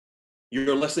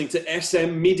You're listening to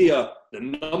SM Media, the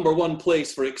 #1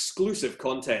 place for exclusive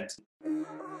content.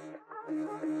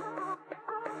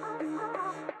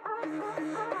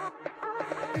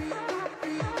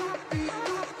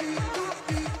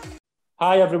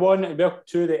 Hi everyone, and welcome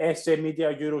to the SM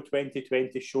Media Euro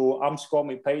 2020 show. I'm Scott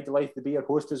McPike, delighted to be your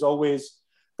host as always.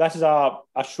 This is a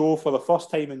show for the first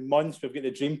time in months. We've got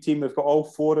the dream team. We've got all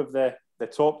four of the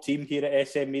top team here at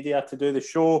SM Media to do the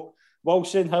show.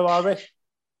 Wilson, how are we?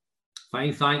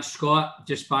 Fine, thanks, Scott.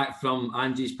 Just back from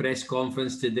Angie's press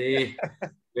conference today,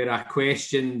 where I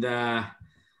questioned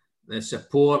the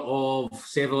support of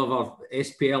several of our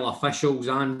SPL officials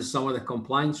and some of the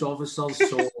compliance officers.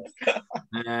 So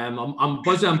I'm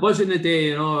buzzing today.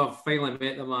 You know, I've finally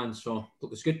met the man, so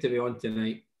it's good to be on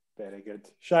tonight. Very good.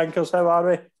 Shankers, how are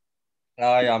we?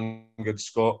 Aye, I'm good,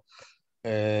 Scott.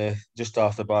 Just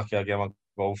off the back of a game of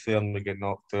golf there and we get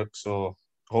knocked out, so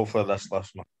hopefully this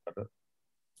last match.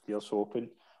 Here's hoping.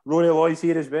 Rory Loy's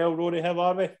here as well. Rory, how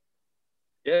are we?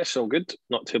 Yes, all good.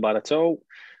 Not too bad at all.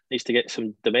 Nice to get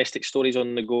some domestic stories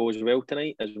on the go as well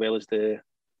tonight, as well as the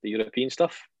European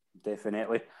stuff.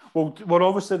 Definitely. Well, we're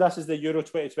obviously, this is the Euro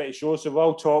 2020 show, so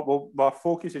we'll talk. Our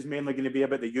focus is mainly going to be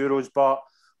about the Euros, but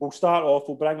we'll start off,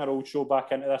 we'll bring our old show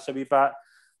back into this a wee bit.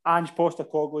 Ange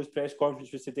Postecoglou's press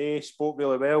conference was today, spoke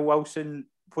really well. Wilson,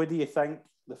 what do you think,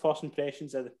 the first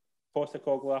impressions of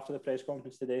Postecoglou after the press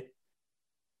conference today?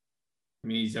 I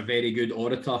mean, he's a very good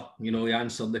orator. You know, he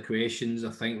answered the questions,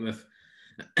 I think, with,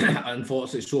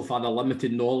 unfortunately, so far, the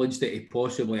limited knowledge that he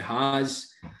possibly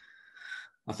has.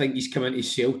 I think he's come into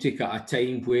Celtic at a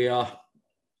time where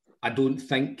I don't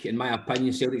think, in my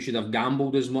opinion, Celtic should have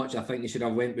gambled as much. I think they should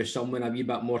have went with someone a wee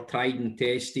bit more tried and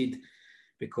tested,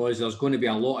 because there's going to be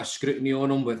a lot of scrutiny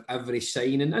on him with every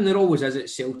signing. And there always is at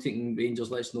Celtic and Rangers,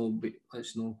 let's not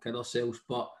kid ourselves.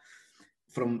 But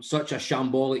from such a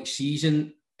shambolic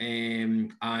season,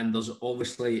 and there's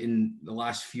obviously in the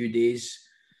last few days,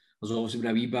 there's obviously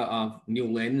been a wee bit of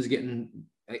Neil Lennon's getting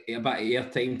a bit of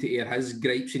airtime to air his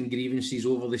gripes and grievances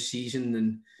over the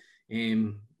season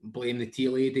and blame the tea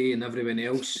lady and everyone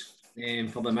else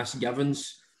for the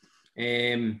misgivings.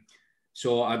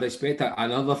 So I'd expect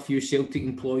another few Celtic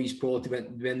employees probably to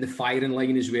be in the firing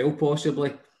line as well,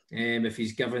 possibly, if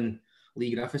he's given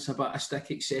Lee Griffiths a bit of stick,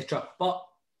 etc. But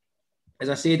as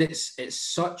I said, it's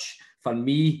such, for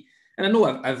me, and I know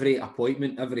every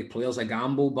appointment, every player's a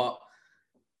gamble, but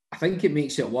I think it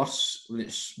makes it worse when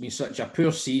it's been such a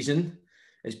poor season.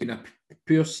 It's been a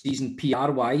poor season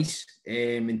PR-wise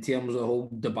in terms of the whole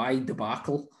Dubai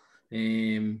debacle.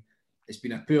 It's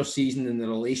been a poor season in the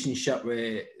relationship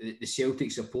with the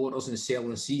Celtic supporters and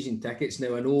selling season tickets.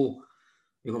 Now, I know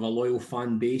you have a loyal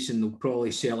fan base and they'll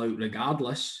probably sell out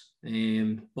regardless,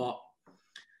 but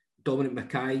Dominic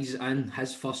Mackay's in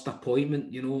his first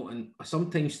appointment, you know, and I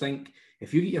sometimes think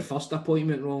if you get your first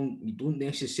appointment wrong, you don't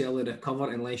necessarily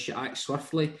recover unless you act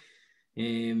swiftly.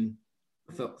 I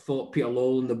thought Peter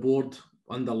Lawwell on the board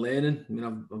under Lennon, I mean,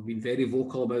 I've been very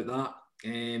vocal about that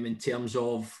in terms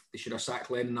of they should have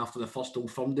sacked Lennon after the first Old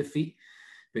Firm defeat,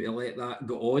 but they let that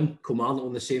go on. Kilmarnock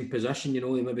in the same position, you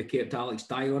know, they maybe kept Alex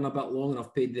Dyer on a bit longer.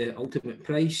 I've paid the ultimate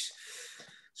price.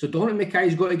 So Dominic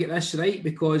Mackay's got to get this right,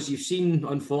 because you've seen,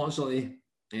 unfortunately,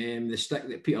 the stick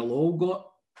that Peter Lawwell got.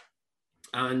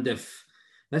 And if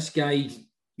this guy,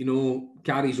 you know,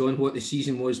 carries on what the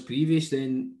season was previous,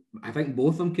 then I think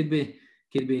both of them could be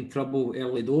in trouble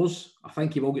early doors. I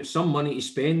think he will get some money to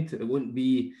spend. It won't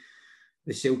be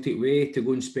the Celtic way to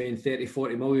go and spend 30,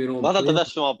 40 million on Mother did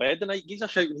this from our bed tonight. He's a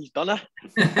shouting he's done it.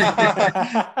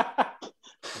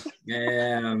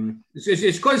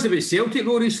 It's because about Celtic,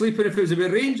 Rory sleeping. If it was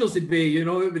about Rangers, it'd be, you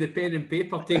know, it would be the pen and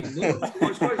paper taking notes. It's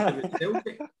because about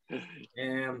Celtic.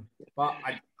 But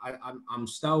I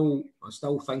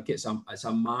still think it's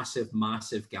a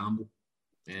massive gamble.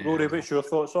 Rory, what's your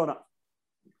thoughts on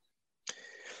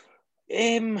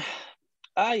it?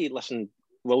 Listen,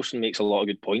 Wilson makes a lot of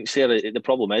good points there. The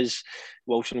problem is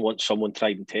Wilson wants someone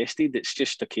tried and tested. It's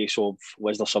just a case of,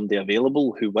 was there somebody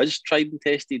available who was tried and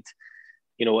tested,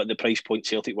 you know, at the price point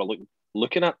Celtic were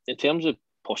looking at? In terms of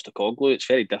Postecoglou, it's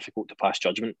very difficult to pass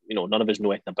judgment. You know, none of us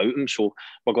know anything about him, so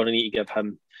we're going to need to give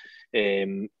him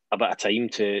a bit of time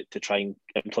to try and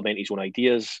implement his own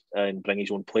ideas and bring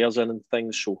his own players in and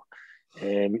things. So,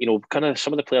 you know, kind of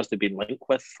some of the players they've been linked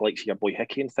with, like your boy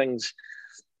Hickey and things,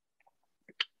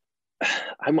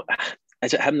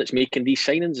 is it him that's making these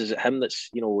signings? Is it him that's,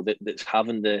 you know, that's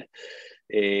having the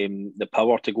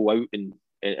power to go out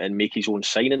and make his own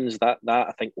signings? That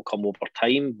I think will come over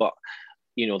time, but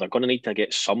you know, they're going to need to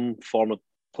get some form of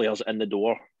players in the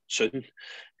door soon.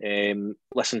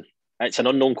 Listen, it's an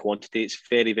unknown quantity. It's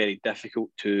very, very difficult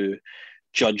to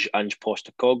judge Ange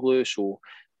Postecoglou. So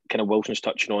kind of Wilson's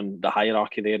touching on the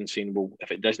hierarchy there and saying, well,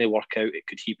 if it doesn't work out, it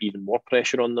could heap even more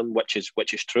pressure on them, which is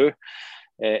true.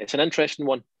 It's an interesting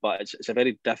one, but it's a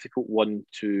very difficult one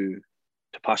to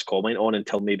pass comment on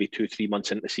until maybe 2-3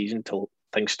 months into the season, till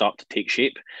things start to take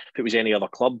shape. If it was any other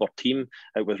club or team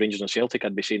out with Rangers and Celtic,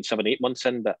 I'd be saying 7-8 months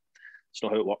in, but it's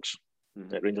not how it works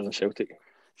at Rangers and Celtic.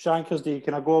 Shankers, do you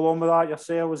kind of go along with that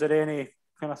yourself? Is there any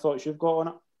kind of thoughts you've got on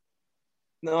it?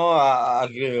 No, I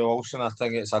agree with Wilson. I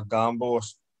think it's a gamble,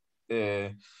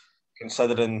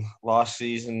 considering last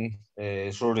season,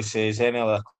 as Rory says, any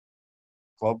other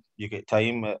club, you get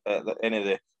time at any of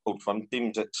the Old Firm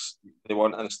teams. They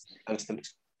want instant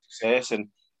success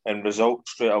and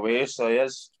results straight away. So he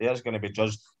is going to be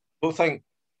judged. I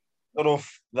don't know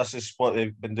if this is what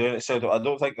they've been doing at Celtic. I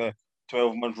don't think the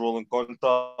 12-month rolling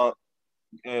contract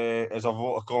is a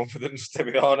vote of confidence, to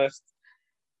be honest.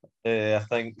 I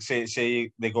think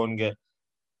say they go and get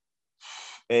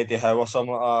Eddie Howe or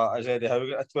something like that. As Eddie Howe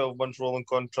get a 12-month rolling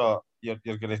contract, you're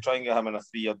going to try and get him in a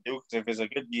 3-year deal, because if it's a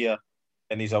good year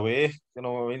and he's away, you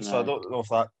know what I mean? So I don't know if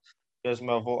that gives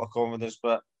me a vote of confidence,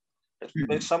 but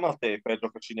it's similar to Pedro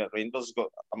Caixinha at Rangers.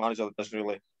 Got a manager that doesn't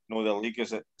really know the league.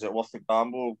 Is it worth the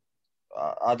gamble?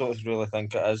 I don't really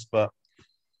think it is, but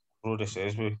Rory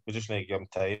says we just need to give him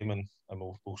time, and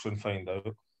we'll soon find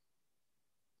out.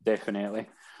 Definitely.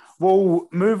 We'll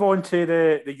move on to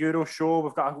the Euro show. We're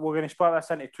going to split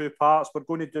this into 2 parts. We're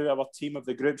going to do our team of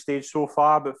the group stage so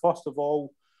far, but first of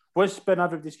all, what's been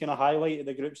everybody's kind of highlight of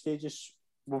the group stages?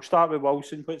 We'll start with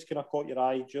Wilson. What's kind of caught your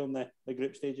eye during the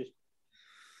group stages?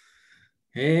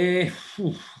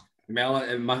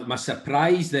 Well, my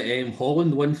surprise that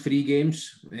Holland won 3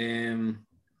 games.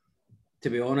 To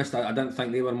be honest, I didn't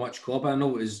think they were much club. I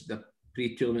know it was the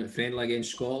pre-tournament friendly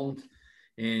against Scotland.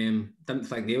 Didn't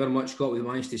think they were much club. We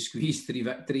managed to squeeze 3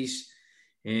 victories.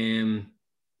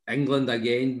 England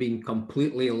again being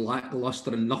completely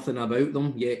lacklustre and nothing about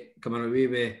them, yet coming away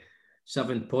with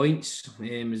 7 points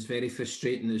is very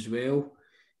frustrating as well.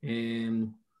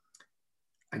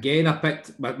 Again, I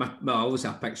picked obviously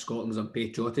I picked Scotland because I'm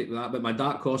patriotic with that, but my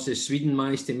dark horse is Sweden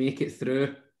managed to make it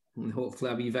through, and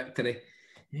hopefully a wee victory.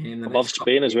 Above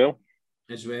Spain as well.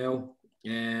 So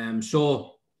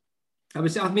I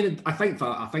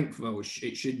think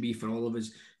it should be for all of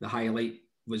us. The highlight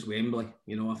was Wembley.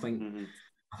 You know, I think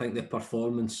the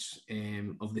performance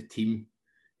of the team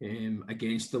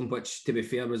against them, which to be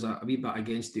fair was a wee bit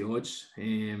against the odds.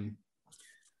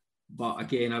 But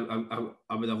again,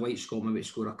 I would have liked Scotland to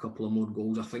score a couple of more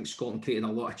goals. I think Scotland created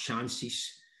a lot of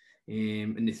chances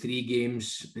in the 3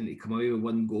 games, and to come away with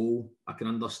 1 goal. I can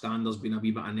understand there's been a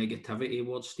wee bit of negativity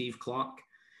towards Steve Clarke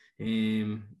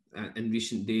in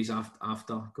recent days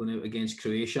after going out against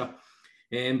Croatia.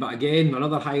 But again,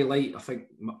 another highlight, I think,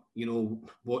 you know,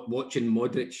 watching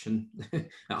Modric and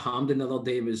at Hampden the other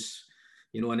day was,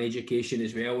 you know, an education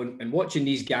as well. And watching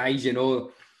these guys, you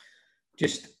know,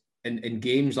 just in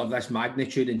games of this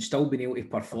magnitude and still being able to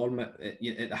perform at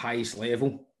the highest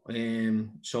level.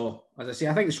 So, as I say,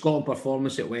 I think the Scotland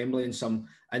performance at Wembley and some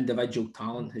individual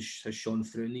talent has shone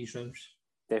through in these rounds.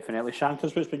 Definitely.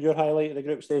 Shankers, what's been your highlight of the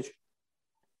group stage?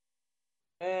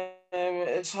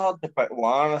 It's hard to pick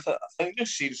one. I think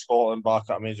just seeing Scotland back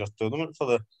at a major tournament for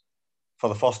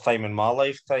the first time in my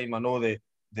lifetime. I know they've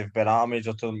been at a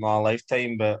major tournament in my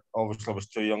lifetime, but obviously I was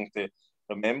too young to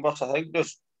remember. So I think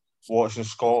just watching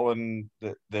Scotland,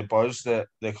 the buzz that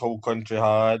the whole country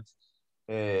had.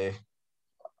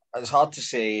 It's hard to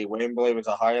say Wembley was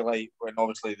a highlight when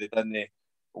obviously they didn't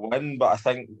win, but I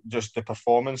think just the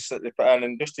performance that they put in,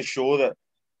 and just to show that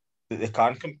they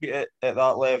can compete at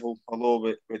that level, although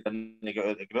we didn't get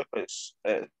out of the group, it's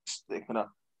they kind of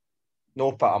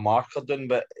no put a marker down,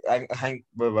 but I think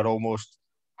we were almost,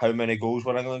 how many goals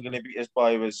were England going to beat us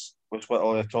by was what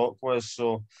all the talk was.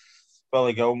 So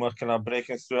Billy Gilmour kind of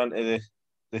breaking through into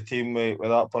the team with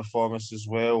that performance as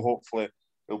well. Hopefully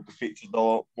he'll be featured a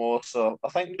lot more. So I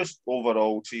think just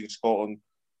overall seeing Scotland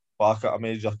back at a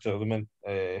major tournament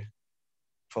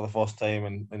for the first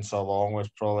time in so long was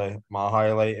probably my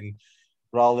highlight. And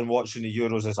rather than watching the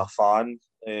Euros as a fan,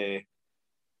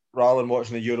 rather than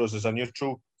watching the Euros as a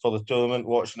neutral for the tournament,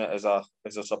 watching it as a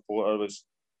supporter was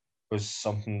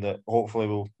something that hopefully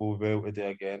we'll be able to do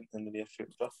again in the near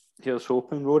future. Here's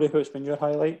hoping. Rory, what's been your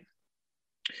highlight?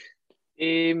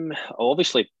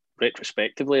 Obviously,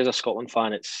 retrospectively, as a Scotland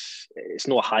fan, it's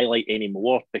not a highlight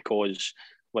anymore because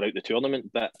we're out the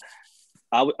tournament. But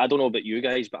I don't know about you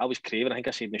guys, but I was craving, I think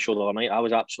I said in the show the other night, I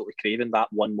was absolutely craving that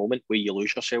one moment where you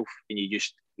lose yourself and you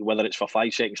just, whether it's for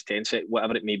 5 seconds, 10 seconds,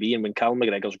 whatever it may be. And when Callum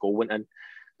McGregor's goal went in,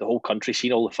 the whole country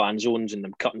seen all the fan zones and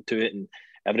them cutting to it and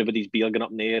everybody's beer going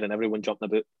up in the air and everyone jumping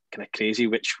about kind of crazy,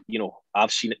 which, you know,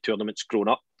 I've seen at tournaments growing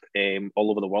up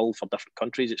all over the world for different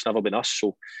countries. It's never been us.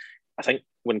 So I think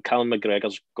when Callum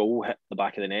McGregor's goal hit the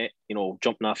back of the net, you know,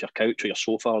 jumping off your couch or your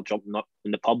sofa, or jumping up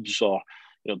in the pubs, or,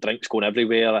 you know, drinks going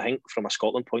everywhere. I think from a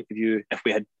Scotland point of view, if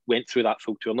we had went through that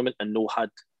full tournament and no had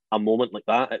a moment like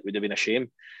that, it would have been a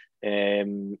shame.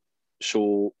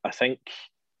 So I think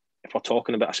if we're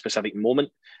talking about a specific moment,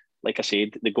 like I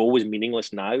said, the goal was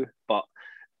meaningless now, but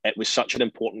it was such an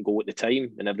important goal at the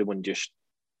time, and everyone just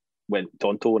went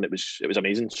tonto, and it was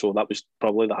amazing. So that was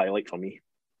probably the highlight for me.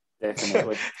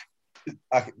 Definitely.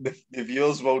 The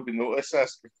viewers will notice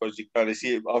this because you can't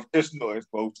see it, but I've just noticed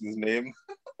Wilson's name.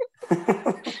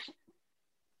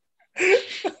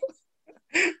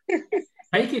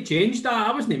 Mikey changed that.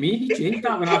 That wasn't me. He changed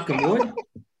that when I come on.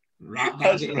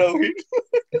 That's brilliant.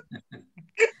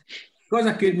 Because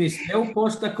I couldn't spell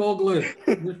Postecoglou.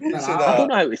 I don't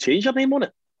know how to change your name on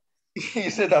it.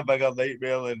 You said a bigger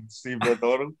nightmare than Steve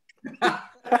O'Donnell. I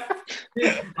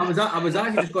was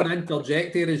actually just going to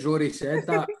interject here as Rory said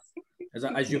that.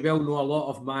 As you well know, a lot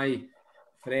of my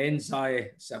friends,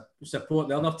 I support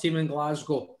the other team in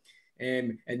Glasgow.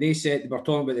 And they said, we were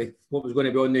talking about what was going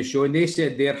to be on the show, and they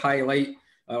said their highlight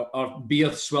or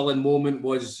beer swilling moment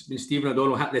was when Stephen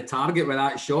O'Donnell hit the target with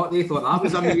that shot. They thought that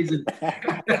was amazing.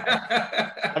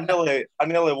 I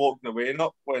nearly walked away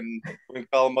up when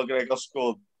Callum McGregor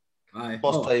scored.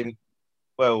 First time.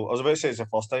 Well, I was about to say it's the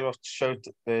first time I've cheered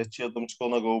them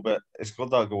scoring a goal, but he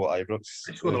scored that goal at Ibrox.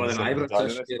 He scored one at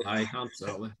Ibrox. Aye,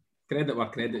 absolutely. Credit where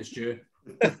credit's due.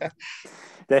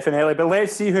 Definitely, but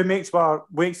let's see who makes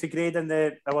the grade in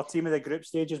our team of the group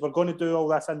stages. We're going to do all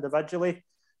this individually,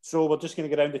 so we're just going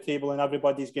to go around the table and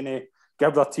everybody's going to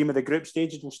give their team of the group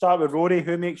stages. We'll start with Rory.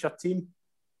 Who makes your team?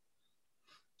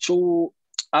 So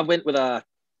I went with a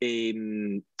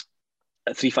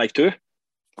 3-5-2.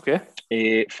 Okay.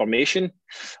 Formation.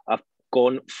 I've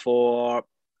gone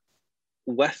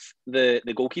with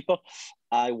the goalkeeper.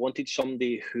 I wanted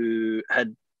somebody who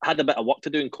had a bit of work to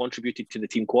do and contributed to the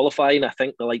team qualifying. I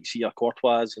think the likes of your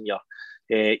Courtois and your,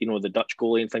 the Dutch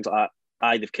goalie and things like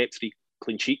that. They've kept 3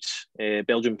 clean sheets.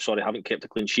 Belgium, haven't kept a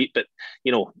clean sheet, but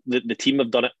the team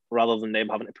have done it rather than them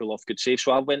having to pull off good saves.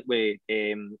 So I went with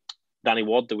Danny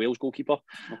Ward, the Wales goalkeeper.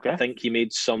 Okay. I think he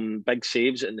made some big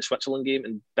saves in the Switzerland game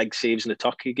and big saves in the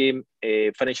Turkey game.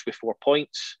 Finished with 4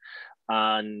 points,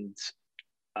 and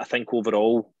I think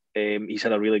overall he's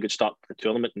had a really good start to the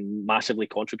tournament and massively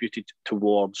contributed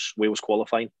towards Wales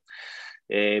qualifying.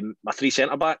 My 3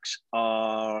 centre-backs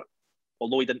are,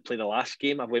 although he didn't play the last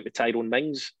game, I went with Tyrone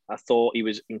Mings. I thought he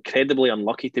was incredibly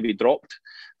unlucky to be dropped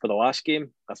for the last game.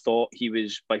 I thought he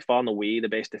was by far and away the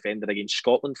best defender against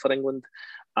Scotland for England.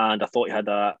 And I thought he had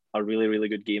a really, really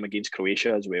good game against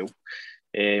Croatia as well.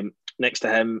 Next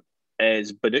to him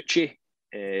is Bonucci.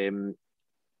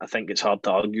 I think it's hard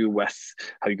to argue with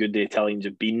how good the Italians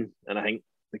have been. And I think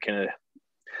the kind of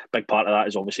big part of that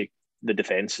is obviously the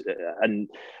defence. And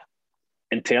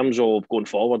in terms of going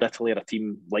forward, Italy are a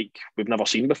team like we've never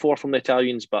seen before from the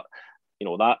Italians, but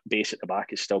that base at the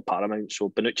back is still paramount. So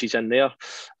Bonucci's in there.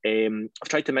 I've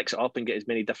tried to mix it up and get as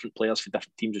many different players for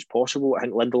different teams as possible. I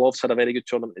think Lindelof's had a very good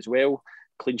tournament as well.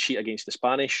 Clean sheet against the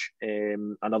Spanish.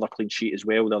 Another clean sheet as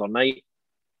well the other night.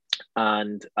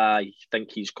 And I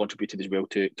think he's contributed as well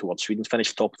towards Sweden's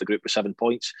finished top of the group with 7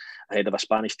 points ahead of a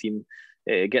Spanish team.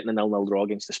 Getting a 0-0 draw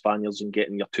against the Spaniards and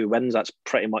getting your 2 wins, that's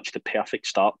pretty much the perfect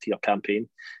start to your campaign.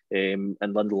 And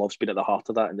Lindelof's been at the heart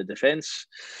of that in the defence.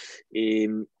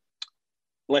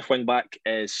 Left wing back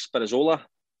is Spinazzola,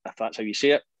 if that's how you say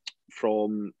it,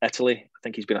 from Italy. I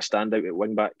think he's been a standout at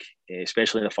wing back,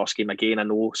 especially in the first game. Again, I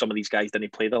know some of these guys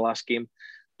didn't play the last game,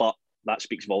 but that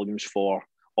speaks volumes for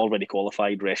already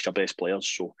qualified, rest your best players.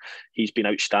 So he's been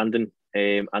outstanding.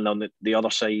 And on the other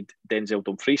side, Denzel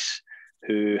Dumfries,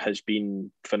 who has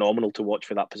been phenomenal to watch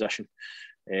for that position.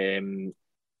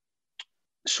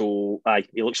 So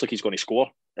he looks like he's going to score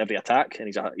every attack,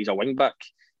 and he's a wing back.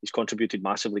 He's contributed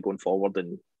massively going forward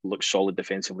and looks solid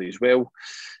defensively as well.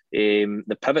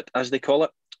 The pivot, as they call it,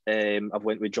 I've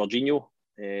went with Jorginho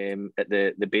at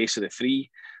the base of the 3.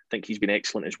 I think he's been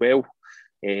excellent as well.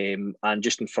 And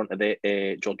just in front of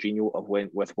Jorginho, I've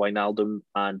went with Wijnaldum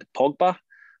and Pogba. I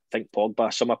think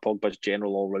some of Pogba's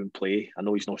general all-round play, I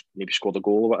know he's not maybe scored a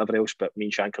goal or whatever else, but me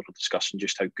and Shankar were discussing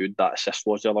just how good that assist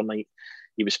was the other night.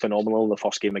 He was phenomenal in the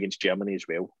first game against Germany as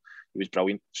well. He was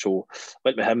brilliant. So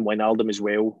went with him, Wijnaldum as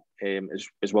well,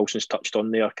 as Wilson's touched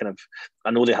on there.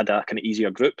 I know they had a kind of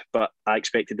easier group, but I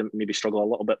expected them to maybe struggle a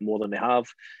little bit more than they have.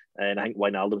 And I think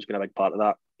Wijnaldum's been a big part of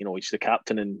that. He's the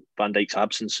captain in Van Dijk's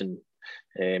absence, and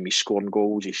He's scoring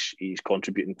goals. He's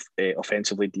contributing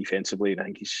offensively, defensively, and I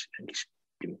think he's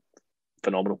been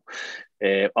phenomenal.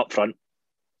 Up front,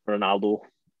 Ronaldo,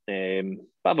 bit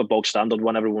of a bog standard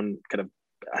one.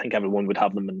 I think everyone would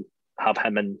have him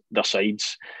in their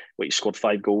sides. Where he scored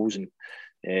 5 goals,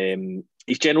 and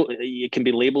he's he can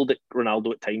be labelled at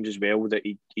Ronaldo at times as well, that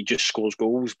he just scores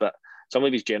goals, but some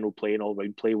of his general play and all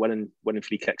round play, winning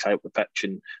free kicks out the pitch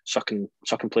and sucking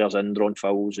players in, drawing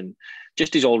fouls, and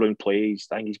just his all round play,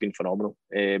 I think he's been phenomenal.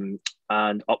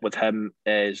 And up with him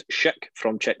is Schick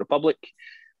from Czech Republic.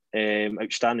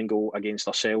 Outstanding goal against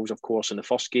ourselves, of course, in the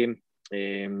first game.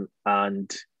 And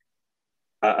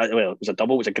it was a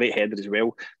double. It was a great header as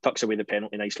well. Tucks away the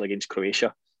penalty nicely against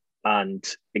Croatia, and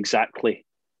exactly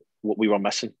what we were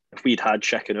missing. If we'd had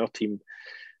Schick in our team,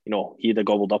 he'd have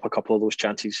gobbled up a couple of those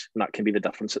chances, and that can be the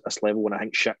difference at this level. And I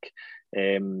think Schick,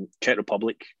 Czech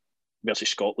Republic versus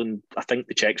Scotland, I think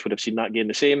the Czechs would have seen that game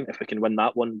the same. If we can win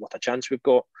that one, what a chance we've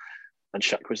got. And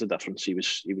Schick was the difference. He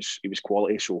was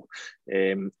quality. So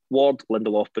Ward,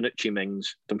 Lindelof, Bonucci,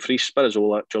 Mings, Dumfries,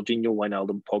 Spinazzola, Jorginho,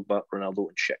 Wijnaldum, Pogba, Ronaldo,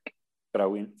 and Schick.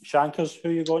 Brilliant. Shankers, who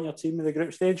you got on your team in the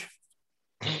group stage?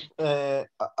 I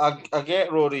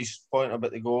get Rory's point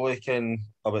about the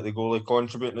goalie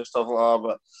contributing and stuff like that,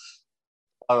 but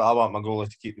I want my goalie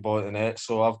to keep the ball at the net.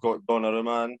 So I've got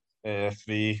Donnarumma,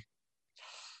 3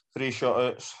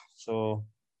 shutouts. So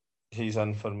he's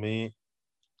in for me.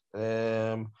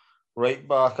 Right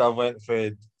back, I went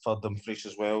for Dumfries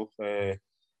as well.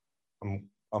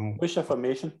 What's your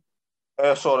formation?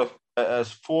 Sorry, it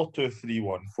is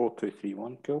 4-2-3-1.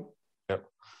 4-2-3-1, cool. Yep.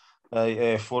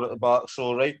 4 at the back.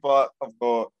 So right back, I've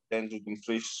got Denzel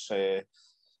Dumfries.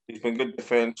 He's been good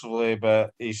defensively,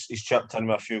 but he's chipped in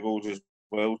with a few goals as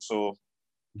well. So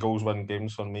goals win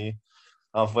games for me.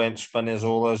 I've went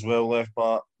Spinazzola as well, left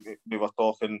back. We were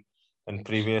talking in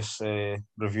previous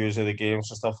reviews of the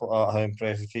games and stuff like that, how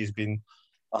impressive he's been.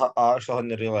 I actually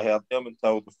hadn't really heard him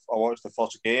until I watched the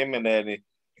first game, and then he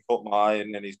caught my eye,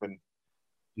 and then he's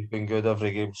been good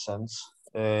every game since.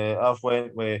 I've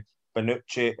went with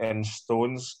Bonucci and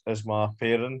Stones as my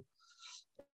pairing.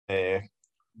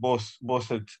 Both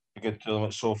had a good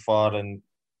tournament so far, and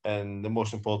the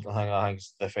most important thing I think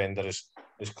is the defender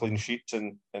is clean sheets,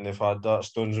 and they've had that.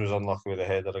 Stones was unlucky with the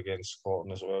header against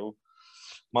Scotland as well.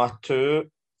 My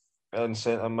 2 in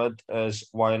centre mid is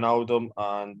Wijnaldum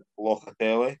and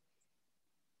Locatelli.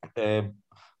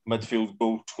 Midfield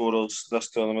goal scorers this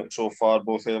tournament so far,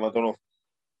 both of them. I don't know if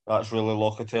that's really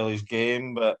Locatelli's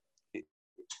game, but he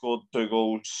scored 2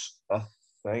 goals. I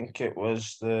think it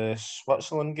was the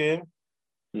Switzerland game.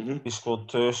 Mm-hmm. He scored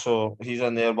 2, so he's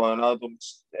in there.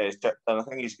 Wijnaldum's chipped in. I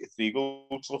think he's got 3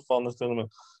 goals so far in this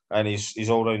tournament, and his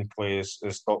all-round play is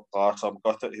top class. I'm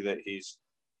gutted that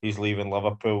he's leaving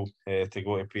Liverpool to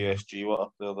go to PSG,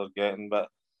 what they're getting, but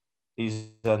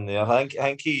he's in there. I think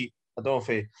I don't know if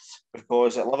he,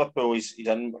 because at Liverpool he's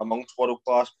in amongst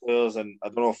world-class players, and I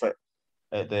don't know if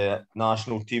at the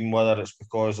national team, whether it's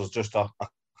because there's just a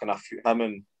kind of him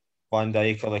and Van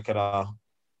Dijk are like kind of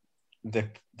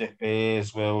Depay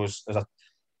as well as a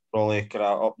probably kind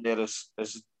of up there as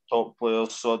top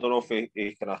players. So I don't know if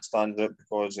he kind of stands out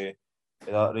because of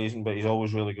that reason, but he's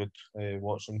always really good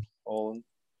watching Holland.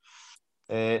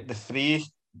 The 3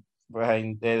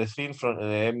 behind, the 3 in front of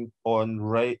them on the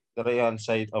right hand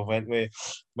side, I went with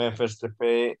Memphis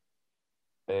Depay,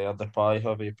 or Depay,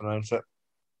 however you pronounce it.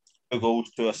 2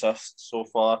 goals, 2 assists so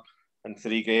far in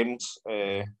 3 games.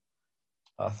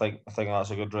 I think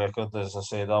that's a good record. As I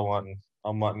said,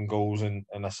 I'm wanting goals and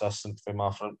assists for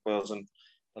my front players, and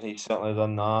he's certainly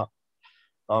done that.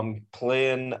 I'm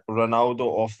playing Ronaldo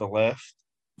off the left.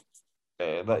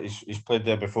 That he's played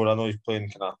there before. I know he's playing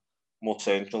kind of more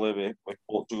centrally with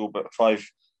Portugal, but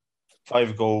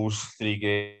five goals, 3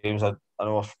 games. I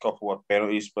know a couple were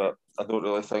penalties, but I don't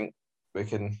really think they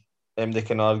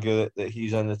can argue that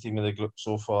he's in the team of the group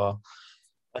so far.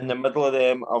 In the middle of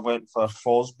them, I went for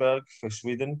Forsberg for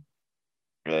Sweden.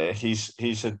 He's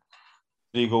had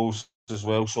 3 goals as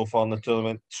well so far in the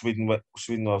tournament. Sweden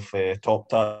have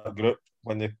topped that group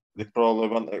when they probably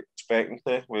weren't expecting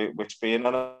to with Spain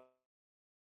in it.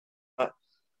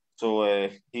 So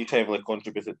he's heavily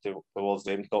contributed towards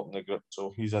them topping the group,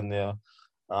 so he's in there.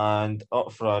 And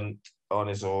up front on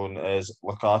his own is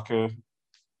Lukaku.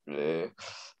 I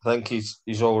think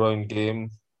he's all-round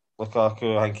game.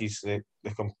 Lukaku, I think he's the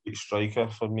complete striker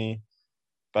for me.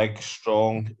 Big,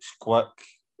 strong, he's quick.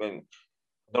 I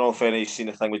don't know if anybody's seen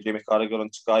the thing with Jamie Carragher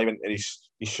on Sky when he's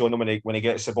shown him when he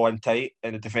gets the ball in tight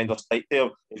and the defender's tight there,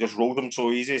 he just rolled him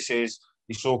so easy. He says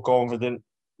he's so confident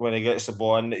when he gets the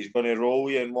ball in that he's going to roll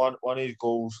you. And one of his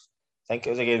goals, I think it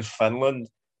was against Finland,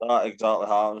 that exactly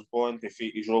happens. Going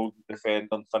defeat his role defender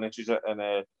and finishes it,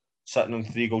 and sitting on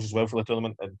 3 goals as well for the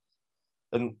tournament,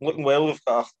 and looking well.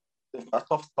 They've got a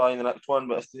tough tie in the next one,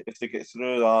 but if they get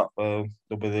through that,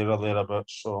 they'll be there or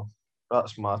thereabouts. So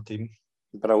that's my team.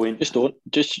 Brilliant.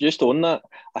 Just on that,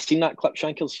 I seen that clip,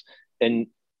 Shankers, and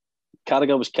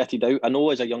Carragher was kitted out. I know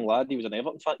as a young lad he was an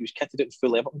Everton fan. He was kitted out in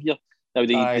full Everton gear. Now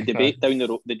the debate down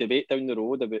the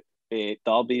road about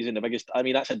derbies and the biggest. I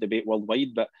mean, that's a debate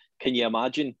worldwide. But can you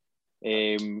imagine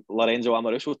Lorenzo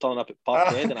Amoruso turning up at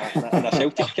Parkhead in a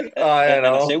Celtic kit,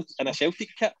 in a Celtic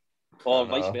kit, or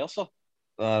vice versa?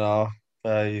 I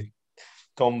know.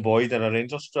 Tom Boyd in a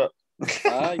Rangers strip.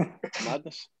 Aye,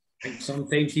 madness.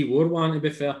 Sometimes he wore one, to be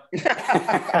fair.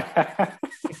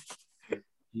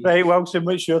 Right, Wilson,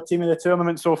 what's your team in the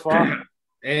tournament so far?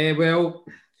 Well,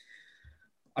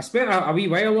 I spent a wee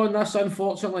while on this,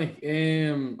 unfortunately.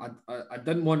 I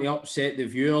didn't want to upset the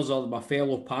viewers or my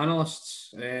fellow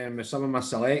panellists with some of my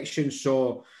selections,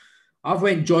 so I've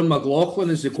went John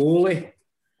McLaughlin as the goalie,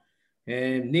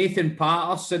 Nathan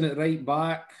Patterson at right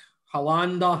back,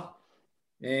 Hollander,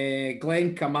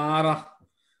 Glenn Kamara,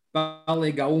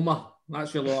 Billy Gilmer.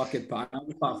 That's really all I could put. I'm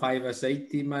a 5-a-side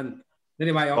team, man.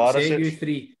 Then I upset you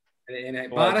 3.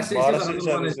 Barisic is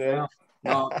another one as well.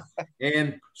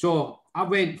 So I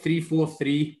went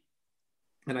 3-4-3,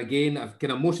 and again,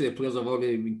 most of the players have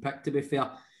already been picked, to be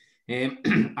fair.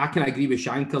 I can agree with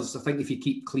Shankers. I think if you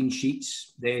keep clean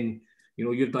sheets, then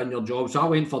you've done your job. So I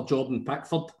went for Jordan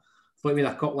Pickford. Thought he made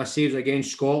a couple of saves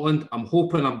against Scotland. I'm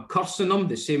hoping I'm cursing him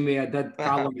the same way I did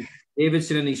Callum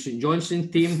Davidson in his St Johnstone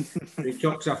team. He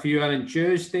chucks a few in on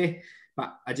Tuesday.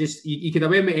 But you could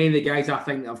have went with any of the guys I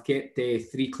think that have kept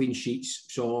 3 clean sheets.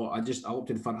 So I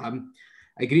opted for him.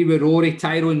 I agree with Rory.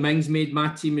 Tyrone Mings made my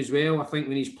team as well. I think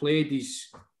when he's played,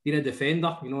 he's been a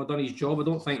defender, done his job. I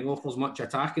don't think he offers much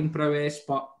attacking prowess.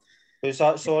 But who's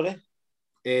that, sorry?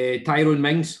 Tyrone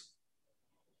Mings.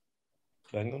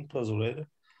 England players already.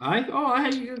 Aye,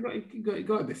 you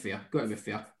got to be fair.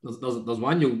 There's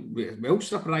one you'll be well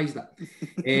surprised at.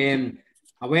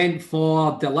 I went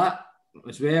for De Ligt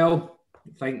as well.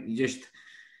 I think just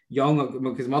young,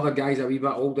 because my other guys are a wee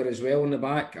bit older as well in the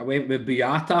back. I went with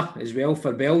Boyata as well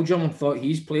for Belgium. I thought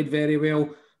he's played very well.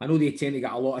 I know they tend to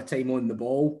get a lot of time on the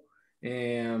ball.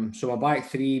 So my back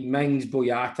 3, Mings,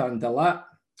 Boyata and De Ligt.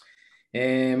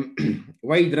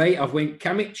 Wide right, I've went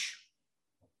Kimmich.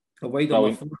 A wide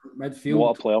on the midfield.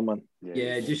 What a player, man.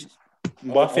 Yeah, just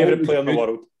my favourite player in the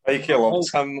world. Mikey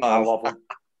loves him. I love him.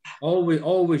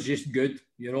 Always just good,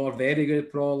 or very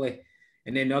good probably.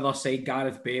 And then the other side,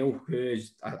 Gareth Bale, who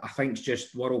I think is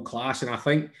just world class, and I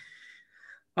think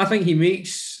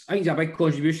he's a big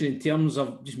contribution in terms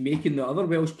of just making the other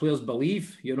Welsh players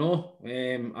believe.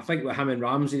 I think with him and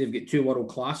Ramsey, they've got 2 world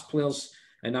class players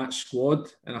in that squad,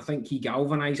 and I think he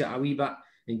galvanised it a wee bit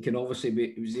and can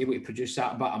obviously was able to produce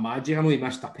that bit of magic. I know he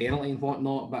missed a penalty and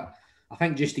whatnot, but I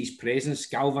think just his presence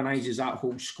galvanises that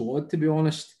whole squad, to be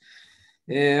honest.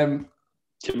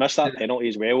 To miss that penalty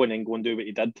as well and then go and do what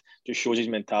he did just shows his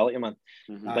mentality, man.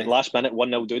 Mm-hmm. Like last minute,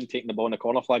 1-0 down, taking the ball in the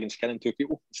corner flag and skinning 2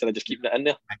 people instead of just keeping it in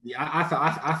there. Yeah,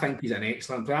 I think he's an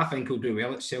excellent player. I think he'll do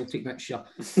well at Celtic next year.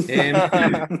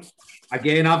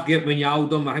 Again, I've got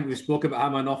Wijnaldum. I think we spoke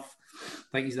about him enough.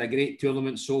 I think he's a great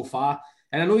tournament so far.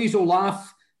 And I know he's all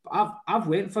laugh, but I've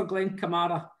went for Glenn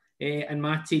Kamara in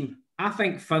my team. I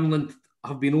think Finland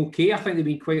have been okay. I think they've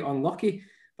been quite unlucky.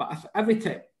 But every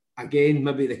time, again,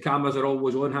 maybe the cameras are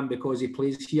always on him because he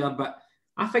plays here. But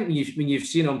I think when you've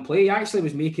seen him play, he actually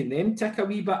was making them tick a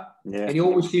wee bit. Yeah. And he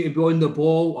always seemed to be on the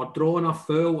ball or drawing a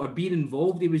foul or being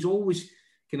involved. He was always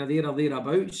kind of there or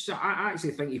thereabouts. So I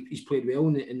actually think he's played well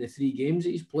in the 3 games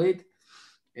that he's played.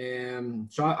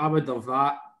 So I would have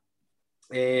that.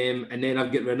 And then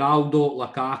I've got Ronaldo,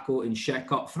 Lukaku and Schick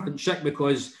up front. Schick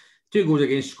because 2 goals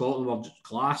against Scotland were just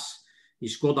class. He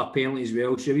scored a penalty as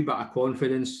well, so a wee bit of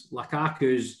confidence.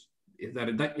 Lukaku's the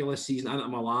ridiculous season into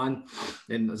Milan.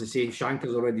 And as I say,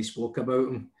 Shankers already spoke about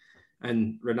him.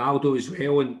 And Ronaldo as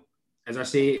well. And as I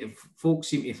say, folks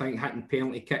seem to think hitting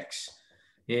penalty kicks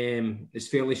is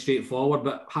fairly straightforward.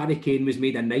 But Harry Kane was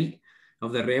made a knight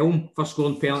of the realm for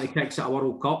scoring penalty kicks at a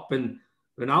World Cup. And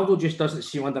Ronaldo just doesn't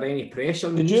seem under any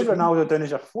pressure. Did you have Ronaldo down as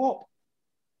your flop?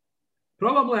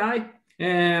 Probably,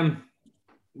 aye.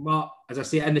 But as I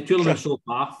say, in the tournament so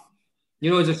far,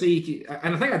 as I say,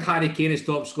 and I think I had Harry Kane as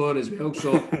top scorer as well.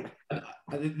 So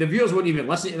the viewers won't even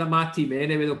listen to my team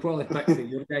anyway. They'll probably pick for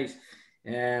your guys.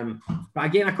 But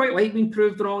again, I quite like being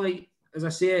proved wrong. Like, as I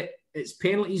say, it's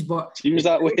penalties, but seems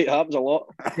that way. It happens a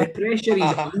lot. The pressure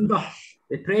he's under.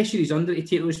 The pressure he's under to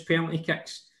take those penalty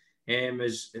kicks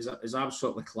is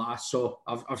absolutely class. So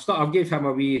I've gave him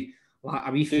a wee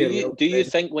Do you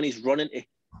think when he's running to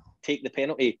take the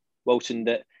penalty, Wilson,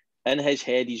 that in his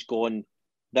head he's going,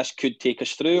 this could take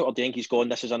us through, or do you think he's going,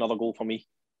 this is another goal for me?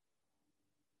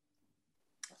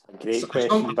 Great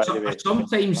question, by the way.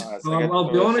 Sometimes,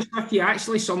 I'll be honest with you, I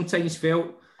actually sometimes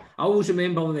felt, I always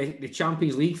remember the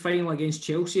Champions League final against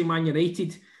Chelsea, Man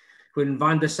United, when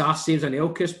Van der Sar saves an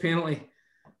Elkers penalty,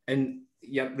 and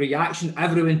your reaction,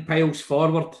 everyone piles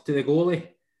forward to the goalie,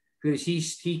 whereas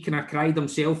he kind of cried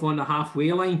himself on the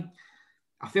halfway line.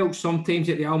 I felt sometimes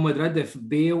at Real Madrid, if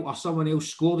Bale or someone else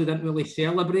scored, they didn't really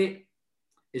celebrate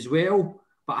as well.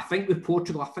 But I think with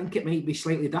Portugal, I think it might be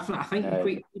slightly different. I think they're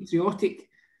quite patriotic.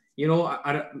 You know,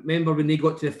 I remember when they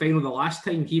got to the final the last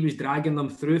time, he was dragging them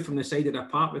through from the side of the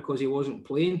park because he wasn't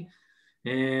playing.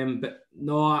 But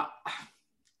no,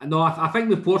 I think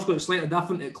with Portugal it's slightly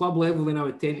different at club level, then I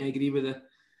would tend to agree with it.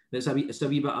 It's a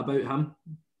wee bit about him.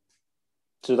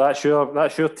 So that's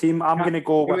your team. I'm going to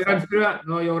go with... run through it?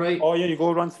 No, you're right. Oh, yeah, you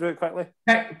go run through it quickly.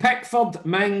 Pickford,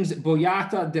 Mings,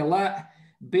 Boyata, De Ligt,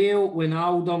 Bale,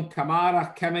 Wijnaldum,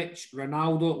 Kamara, Kimmich,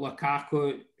 Ronaldo,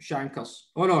 Lukaku, Shankers.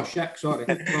 Oh no, Schick, sorry.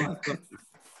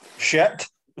 Shit.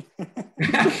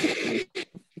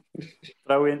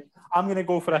 Brilliant. I'm going to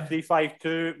go for a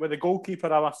 3-5-2 with the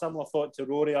goalkeeper. I have a similar thought to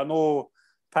Rory. I know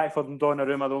Pickford and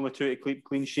Donnarumma are the only two to keep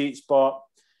clean sheets, but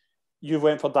you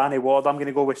went for Danny Ward. I'm going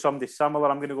to go with somebody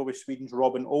similar. I'm going to go with Sweden's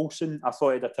Robin Olsen. I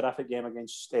thought he had a terrific game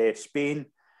against Spain.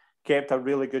 Kept a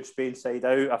really good Spain side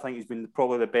out. I think he's been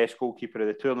probably the best goalkeeper of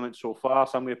the tournament so far.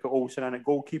 So I'm going to put Olsen in at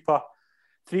goalkeeper.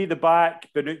 3 at the back.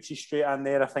 Bonucci straight in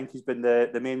there. I think he's been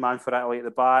the main man for Italy at the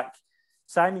back.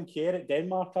 Simon Kjær at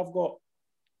Denmark I've got.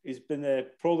 He's been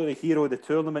probably the hero of the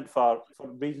tournament for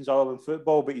reasons other than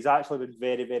football, but he's actually been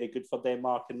very, very good for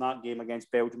Denmark in that game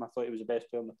against Belgium. I thought he was the best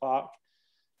player in the park.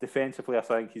 Defensively, I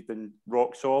think he's been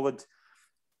rock solid.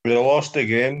 We lost the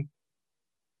game.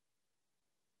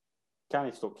 Can't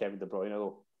he stop Kevin De Bruyne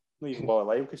though? Not even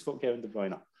Wally Lyle can stop Kevin De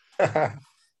Bruyne.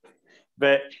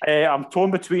 But I'm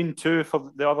torn between two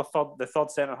for the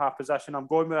third centre half position. I'm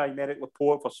going with Aymeric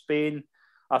Laporte for Spain.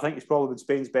 I think he's probably been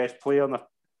Spain's best player in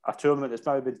a tournament that's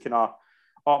now been kind of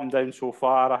up and down so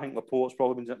far. I think Laporte's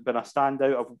probably been a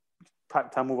standout. I've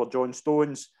picked him over John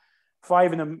Stones.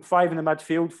 5 in the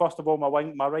midfield. First of all,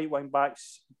 my right wing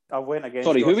backs. I went against.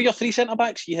 Sorry, who were your 3 centre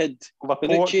backs? You had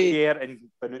Laporte, Kjær, and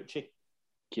Bonucci.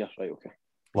 Yeah, right, okay.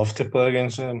 Love to play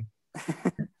against them.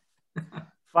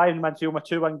 5 in the midfield. My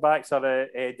 2 wing backs are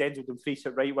Denzel Dumfries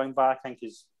at right wing back. I think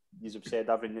you've said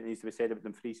everything that needs to be said about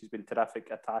Dumfries. He's been terrific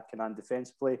attacking and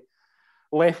defensively.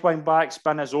 Left wing back,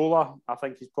 Spinazzola. I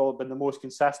think he's probably been the most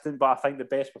consistent, but I think the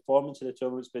best performance of the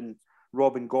tournament's been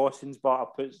Robin Gosens, but I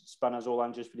put Spinazzola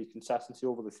in just for his consistency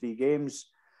over the 3 games.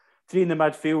 3 in the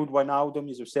midfield, Wijnaldum,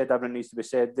 as I've said, everything needs to be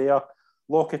said there.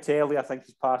 Locatelli, I think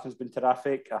his passing's been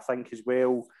terrific. I think as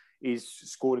well, he's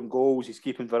scoring goals, he's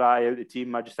keeping variety out of the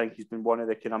team. I just think he's been one of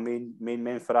the kind of main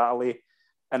men for Italy.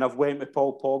 And I've went with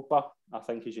Paul Pogba. I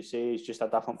think, as you say, he's just a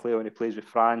different player when he plays with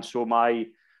France. So my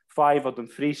 5 are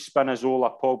Dumfries,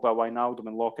 Spinazzola, Pogba, Wijnaldum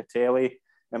and Locatelli.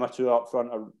 And my 2 up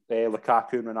front are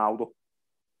Lukaku and Ronaldo.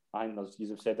 I think, as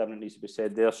you've said, everything needs to be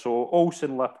said there. So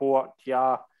Olsen, Laporte,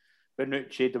 Kjær,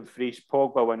 Bonucci, Dumfries,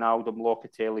 Pogba, Wijnaldum,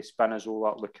 Locatelli,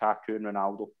 Spinazzola, Lukaku and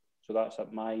Ronaldo. So that's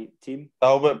at my team.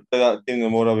 Albert, by that team, the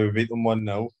more I will beat them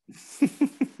 1-0.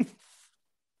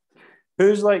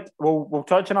 Who's like, we'll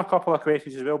touch on a couple of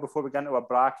questions as well before we get into our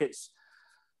brackets.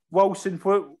 Wilson,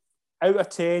 out of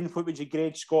 10, what would you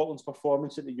grade Scotland's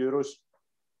performance at the Euros?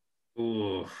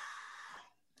 Oh,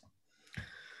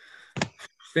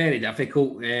 very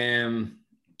difficult.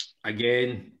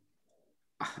 Again,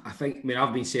 I think,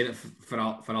 I've been saying it for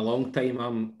a long time.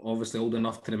 I'm obviously old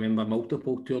enough to remember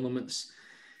multiple tournaments.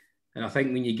 And I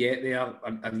think when you get there,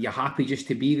 are you happy just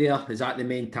to be there? Is that the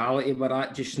mentality we're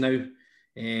at just now?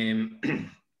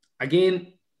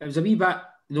 Again, it was a wee bit,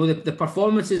 the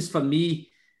performances for me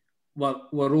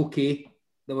were okay.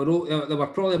 They were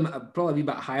probably a wee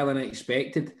bit higher than I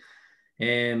expected.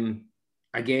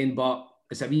 Again, but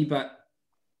it's a wee bit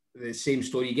the same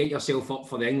story. You get yourself up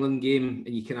for the England game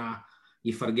and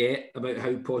you forget about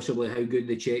how good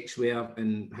the Czechs were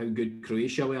and how good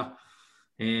Croatia were.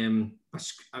 You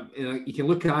can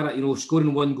look at it,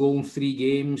 scoring 1 goal in 3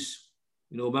 games,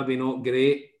 maybe not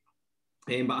great.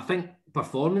 But I think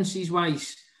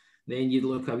performances-wise, then you'd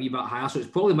look a wee bit higher. So it's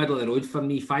probably middle of the road for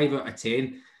me, 5 out of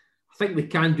 10. I think we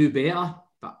can do better,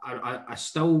 but I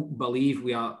still believe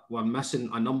we're missing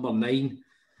a number 9.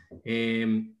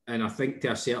 And I think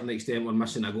to a certain extent we're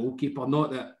missing a goalkeeper.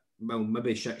 Not that,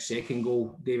 maybe Schick's second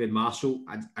goal, David Marshall.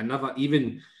 I never,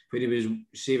 even when he was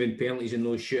saving penalties in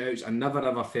those shootouts, I never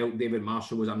ever felt David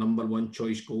Marshall was a number 1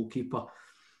 choice goalkeeper.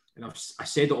 and I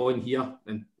said it on here,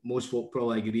 and most folk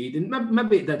probably agreed, and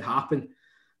maybe it did happen,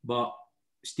 but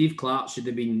Steve Clarke should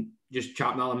have been just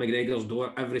chapping Alan McGregor's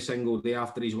door every single day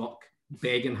after his work,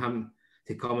 begging him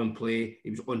to come and play.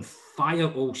 He was on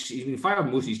fire all season. He's been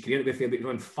fired most of his career, to be fair, but he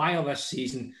was on fire this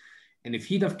season. And if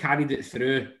he'd have carried it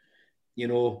through, you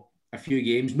know, a few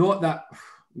games, not that, I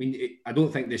mean, I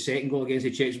don't think the second goal against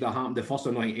the Czechs would have happened. The first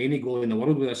one, like any goal in the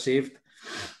world would have saved.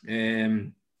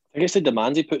 I guess the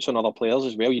demands he puts on other players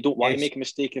as well. You don't want to make a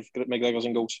mistake if McGregor's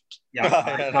in goals. Yeah,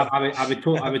 I would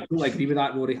totally agree with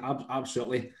that, Rory.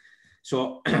 Absolutely.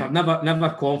 So I'm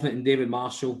never confident in David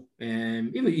Marshall.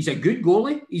 He's a good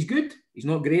goalie. He's good. He's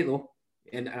not great though,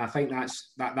 and I think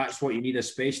that's what you need,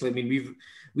 especially. I mean,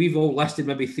 we've all listed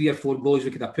maybe 3 or 4 goalies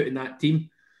we could have put in that team.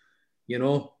 You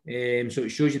know, so it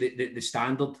shows you the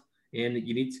standard that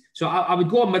you need. So I would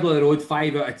go middle of the road,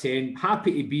 5 out of 10.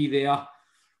 Happy to be there.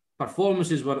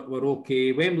 Performances were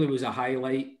okay. Wembley was a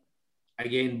highlight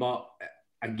again, but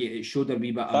again, it showed a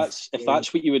wee bit. If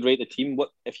that's what you would rate the team,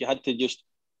 what if you had to just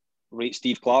rate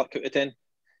Steve Clarke out of 10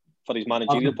 for his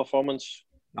managerial performance?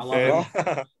 I love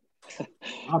him.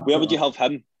 Where would you have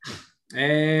him?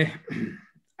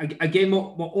 Again,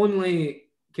 my only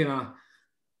kind of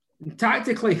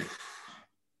tactically.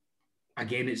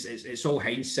 Again, it's all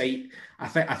hindsight. I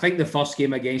think the first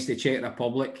game against the Czech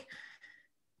Republic,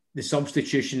 the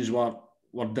substitutions were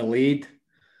delayed.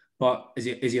 But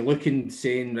is he looking,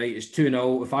 saying, right, it's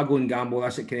 2-0. If I go and gamble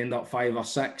this, it can end up 5 or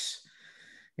 6.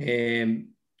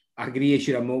 I agree he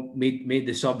should have made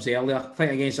the subs earlier. I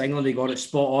think against England, he got it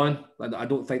spot on. I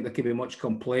don't think there could be much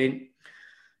complaint.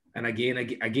 And again,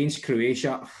 against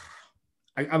Croatia,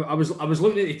 I was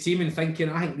looking at the team and thinking,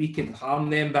 I think we could harm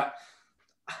them. But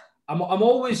I'm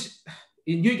always,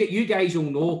 you guys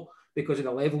will know, because of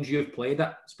the levels you've played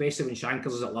at, especially when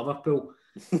Shankers is at Liverpool,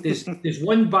 there's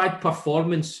one bad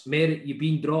performance merit you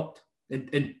being dropped,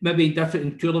 and maybe different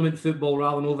in tournament football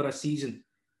rather than over a season.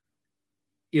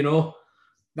 You know,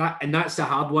 that's a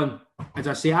hard one. As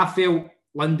I say, I felt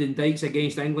Lyndon Dykes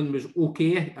against England was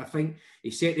okay. I think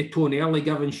he set the tone early,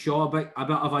 giving Shaw a bit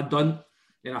of a dunt,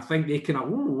 and I think they kind of,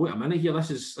 wait a minute here,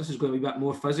 this is going to be a bit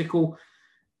more physical.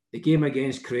 The game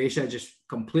against Croatia just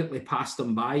completely passed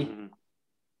them by.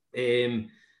 And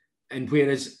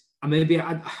whereas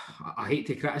I hate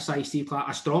to criticise Steve Clarke,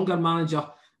 a stronger manager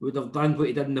would have done what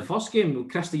he did in the first game. Well,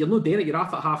 Christie, you're not doing it, you're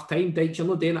off at half time. Dykes, you're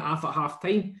not doing it off at half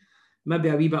time. Maybe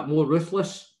a wee bit more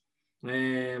ruthless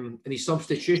in his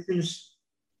substitutions.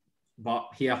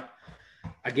 But here,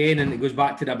 again, and it goes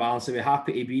back to the balance, I'd be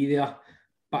happy to be there.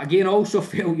 But again, I also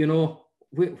felt, you know,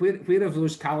 where have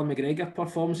those Callum McGregor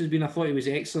performances been? I thought he was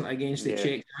excellent against the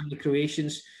Czechs and the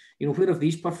Croatians. You know, where have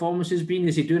these performances been?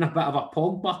 Is he doing a bit of a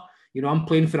Pogba? You know, I'm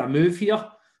playing for a move here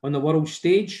on the world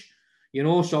stage, you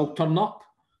know, so I'll turn up.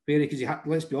 Because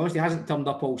let's be honest, he hasn't turned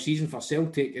up all season for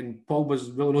Celtic, and Pogba's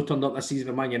really not turned up this season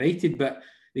for Man United, but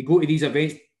they go to these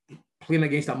events playing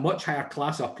against a much higher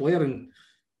class of player and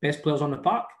best players on the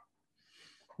park.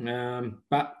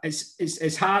 But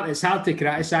it's hard to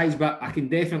criticise, but I can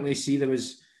definitely see there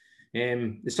was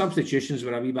the substitutions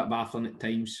were a wee bit baffling at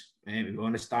times, to be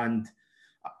honest. And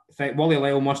I think Wally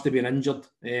Lyle must have been injured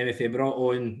if he brought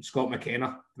on Scott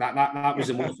McKenna. That was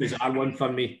the most bizarre one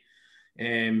for me.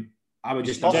 I would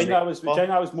just. I think that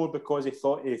was more because he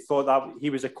thought that he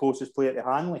was the closest player to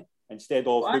Hanley instead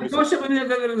of. There's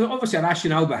obviously a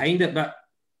rationale behind it, but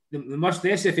they must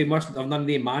have none of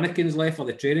the mannequins left for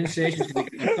the training sessions. I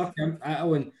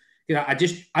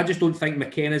just don't think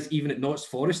McKenna's even at Notts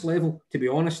Forest level. To be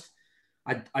honest,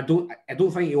 I don't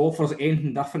think he offers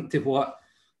anything different to what,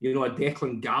 you know, a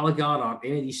Declan Gallagher or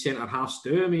any of these centre halves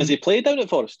do. I mean, has he played down at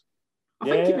Forest?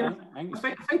 I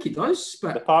think he does.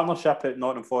 But the partnership at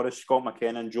Nottingham Forest, Scott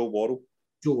McKenna and Joe Worrell.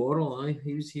 Joe Worrell, aye,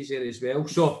 he's there as well.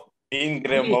 So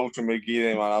Graham Walton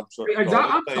McGee, man, absolutely.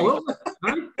 Absolutely.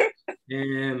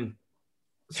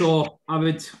 So I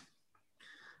would,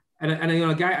 and you know,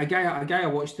 a guy I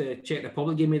watched the Czech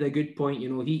Republic game made a good point. You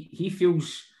know, he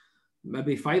feels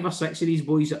maybe 5 or 6 of these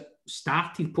boys that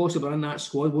started possibly in that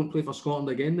squad won't play for Scotland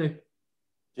again now. Do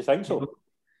you think so?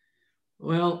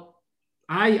 Well,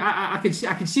 I can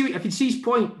see his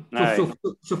point.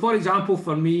 So for example,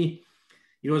 for me,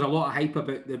 you know, there's a lot of hype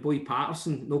about the boy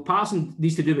Patterson. No, Patterson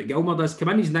needs to do what Gilmour does. Come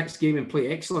in his next game and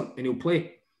play excellent, and he'll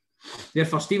play.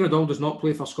 Therefore, Stephen Riddle does not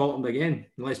play for Scotland again,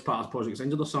 unless Patterson project's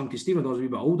injured or something, because Stephen Riddle's a wee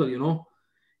bit older, you know.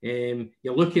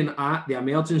 You're looking at the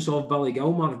emergence of Billy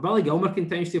Gilmour. If Billy Gilmour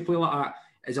continues to play like that,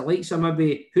 is it like some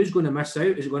maybe who's going to miss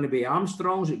out? Is it going to be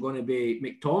Armstrong? Is it going to be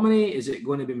McTominay? Is it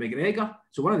going to be McGregor?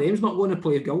 So one of them's not going to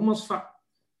play if Gilmour's fit.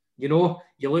 You know,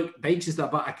 you look, Bikes is a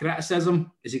bit of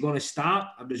criticism. Is he going to start?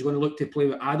 Or is he going to look to play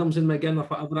with Adams and McGinn or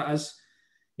whatever it is?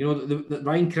 You know, the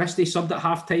Ryan Christie subbed at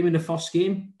half-time in the first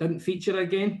game, didn't feature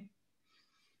again.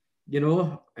 You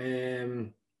know,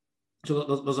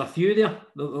 so there's a few there.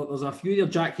 There's a few there.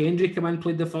 Jack Hendry came in,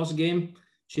 played the first game.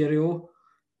 Cheerio.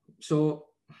 So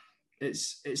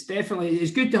it's definitely, it's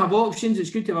good to have options.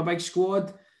 It's good to have a big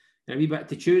squad and a wee bit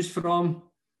to choose from.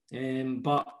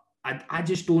 But I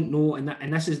just don't know,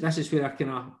 and this is where I kind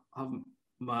of have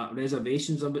my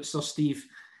reservations about Sir Steve.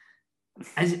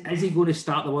 Is he going to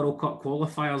start the World Cup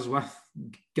qualifiers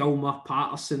with Gilmour,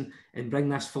 Patterson, and bring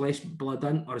this flesh blood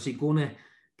in, or is he going to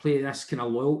play this kind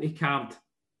of loyalty card?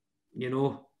 You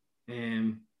know,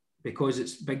 because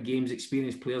it's big games,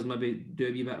 experienced players maybe do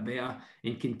a wee bit better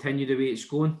and continue the way it's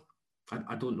going.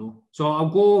 I don't know. So I'll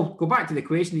go back to the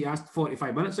question you asked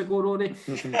 45 minutes ago, Rory.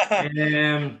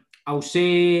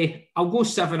 I'll go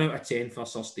 7 out of 10 for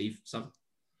Sir Steve. 7.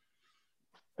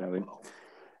 Brilliant.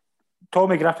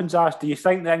 Tommy Griffin's asked, do you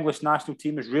think the English national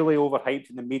team is really overhyped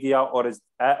in the media, or is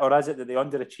it that they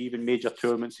underachieve in major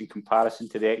tournaments in comparison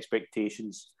to the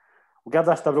expectations? We'll give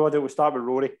this to Rory. We'll start with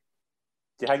Rory. Do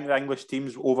you think the English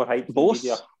team's overhyped in the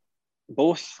media?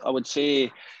 Both. I would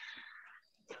say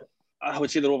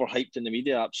they're overhyped in the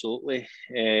media, absolutely.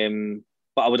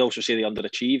 But I would also say they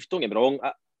underachieved. Don't get me wrong.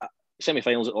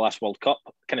 Semi-finals at the last World Cup,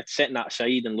 kind of setting that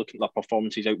aside and looking at their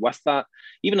performances out with that.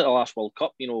 Even at the last World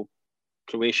Cup, you know,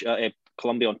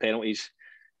 Colombia on penalties,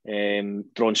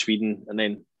 drawn Sweden, and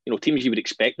then, you know, teams you would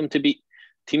expect them to beat,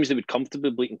 teams that would comfortably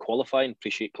beat in qualifying.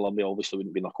 Appreciate Colombia obviously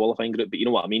wouldn't be in their qualifying group, but you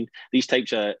know what I mean. These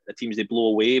types of teams, they blow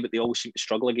away, but they always seem to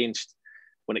struggle against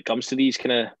when it comes to these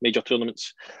kind of major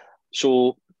tournaments.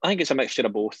 So I think it's a mixture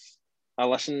of both. I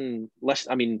turned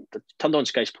on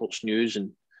Sky Sports News,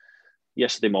 and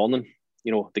yesterday morning,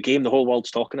 you know, the game the whole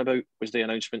world's talking about was the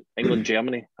announcement,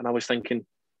 England-Germany, and I was thinking,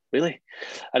 really?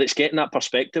 And it's getting that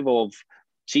perspective of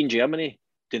seeing Germany.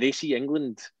 Do they see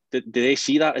England? Do they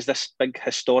see that as this big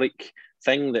historic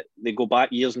thing that they go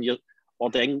back years and years? Or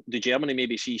do Germany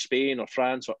maybe see Spain or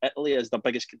France or Italy as their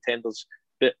biggest contenders?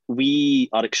 But we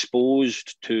are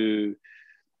exposed to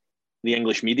the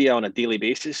English media on a daily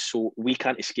basis, so we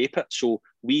can't escape it. So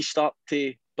we start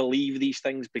to believe these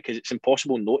things because it's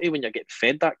impossible not to when you're getting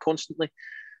fed that constantly.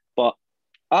 But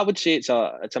I would say it's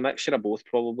a mixture of both,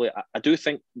 probably. I do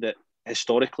think that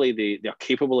historically they are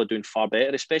capable of doing far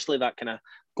better, especially that kind of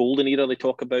golden era they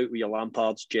talk about with your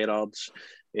Lampards, Gerrards,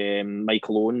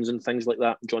 Michael Owens and things like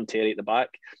that, John Terry at the back.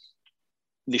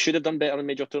 They should have done better in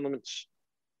major tournaments.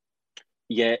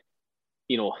 Yet,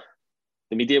 you know,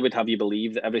 the media would have you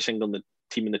believe that every single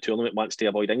team in the tournament wants to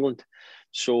avoid England.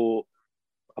 So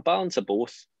a balance of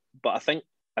both. But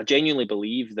I genuinely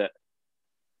believe that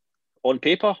on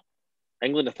paper,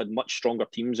 England have had much stronger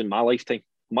teams in my lifetime,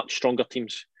 much stronger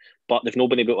teams, but they've not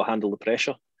been able to handle the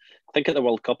pressure. I think at the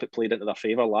World Cup it played into their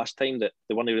favour last time that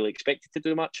they weren't really expected to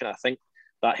do much, and I think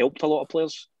that helped a lot of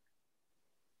players.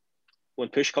 When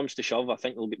push comes to shove, I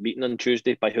think they'll be beaten on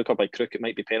Tuesday by hook or by crook. It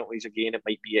might be penalties again, it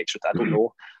might be extra. I don't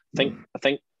know. I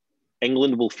think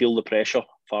England will feel the pressure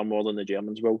far more than the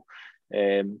Germans will.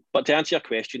 But to answer your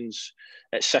questions,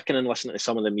 it's sickening listening to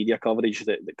some of the media coverage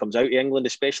that comes out of England,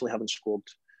 especially having scored.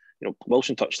 You know,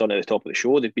 Wilson touched on it at the top of the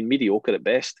show. They've been mediocre at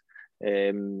best.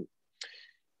 And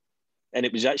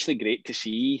it was actually great to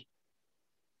see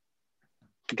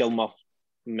Gilmour,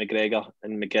 McGregor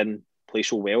and McGinn play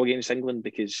so well against England,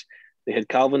 because they had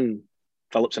Calvin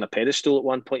Phillips on a pedestal at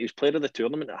one point. He was player of the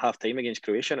tournament at half-time against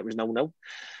Croatia, and it was 0-0.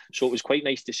 So it was quite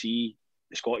nice to see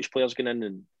the Scottish players going in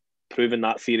and proving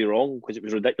that theory wrong, because it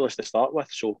was ridiculous to start with.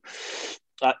 So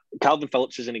Calvin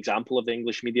Phillips is an example of the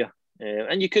English media.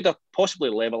 And you could have possibly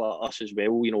level at us as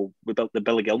well, you know, with the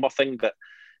Billy Gilmour thing. But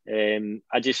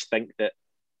I just think that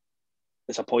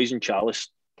it's a poison chalice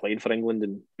playing for England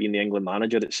and being the England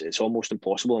manager. It's almost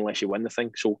impossible unless you win the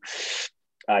thing. So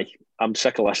I'm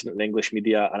sick of listening to the English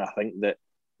media, and I think that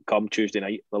come Tuesday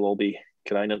night they'll all be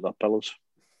crying at their pillows.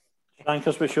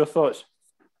 Rankers, what's your thoughts?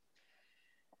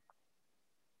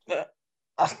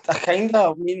 I kind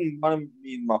of, me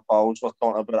and my pals were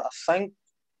talking about it. I think,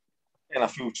 and I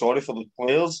feel sorry for the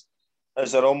players,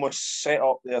 as they're almost set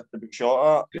up there to be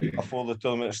shot at before the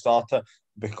tournament started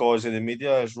because of the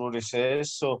media, as Rory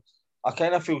says. So I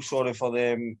kind of feel sorry for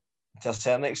them to a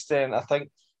certain extent. I think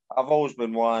I've always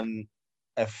been one,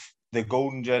 if the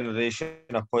golden generation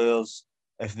of players,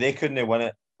 if they couldn't win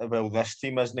it, well, this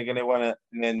team isn't going to win it.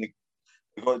 And then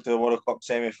they got to the World Cup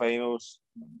semi-finals,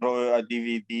 brought out a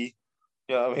DVD.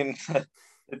 You know what I mean?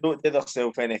 They don't do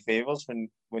themselves any favours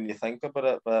when you think about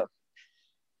it. But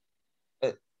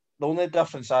the only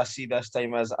difference I see this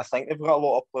time is I think they've got a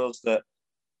lot of players that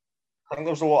I think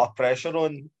there's a lot of pressure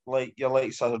on, like, your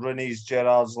likes of Rooney's,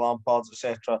 Gerrard's, Lampard's,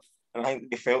 etc. And I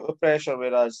think they felt the pressure,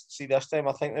 whereas, see, this time,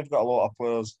 I think they've got a lot of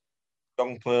players,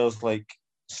 young players like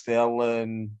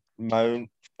Sterling, Mount,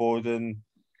 Foden,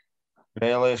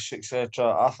 Grealish,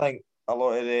 etc. I think a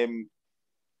lot of them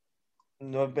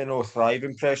maybe no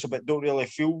thriving pressure, but don't really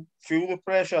feel the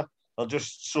pressure. They're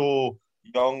just so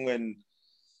young and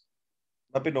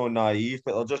maybe not naive,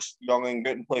 but they're just young and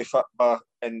good and play football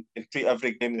and treat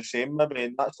every game the same, maybe.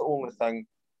 And that's the only thing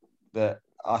that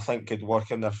I think could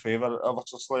work in their favour ever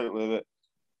so slightly. That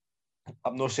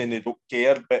I'm not saying they don't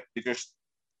care, but they just,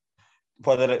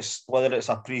 whether it's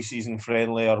a pre-season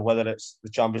friendly or whether it's the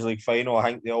Champions League final,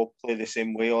 I think they all play the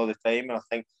same way all the time, and I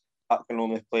think that can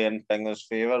only play in England's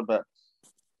favour. But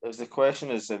as the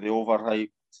question is, are they overhyped?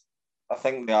 I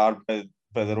think they are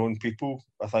by their own people.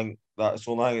 I think that's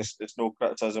the only thing. It's no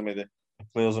criticism of the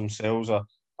players themselves or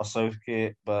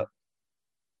Southgate, but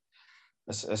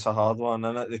it's a hard one,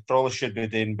 and they probably should be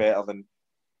doing better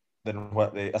than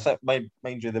what they. I think, mind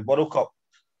you, the World Cup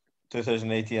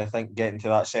 2018, I think getting to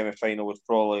that semi-final was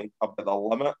probably a bit the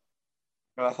limit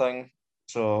kind of thing.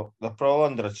 So they're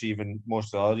probably underachieving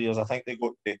most of the other years. I think they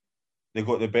got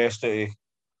the best out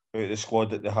of the squad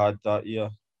that they had that year.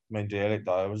 Mind you, Eric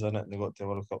Dyer was in it, and they got to the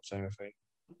World Cup semi-final.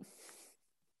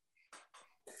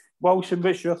 Wilson,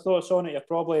 what's your thoughts on it? You're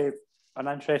probably an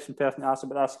interesting person to ask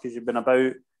about this because you've been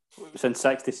about since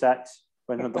 '66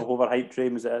 when the overhype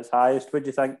train was at its highest. What do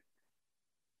you think?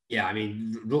 Yeah, I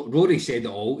mean, Rory said it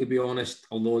all, to be honest,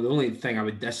 although the only thing I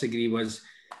would disagree was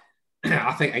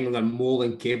I think England are more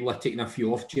than capable of taking a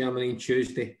few off Germany on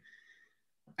Tuesday.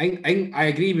 I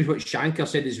agree with what Shankar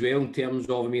said as well in terms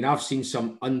of, I mean, I've seen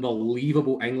some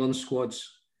unbelievable England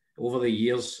squads over the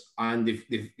years and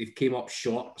they've came up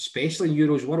short, especially in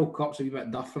Euros. World Cup's a wee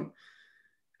bit different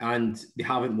and they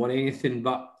haven't won anything.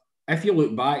 But if you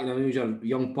look back, and I know you're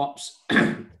young pups,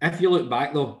 if you look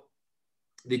back though,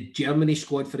 the Germany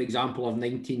squad, for example, of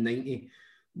 1990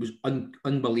 was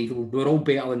unbelievable. They were all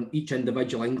better than each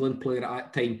individual England player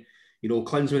at that time. You know,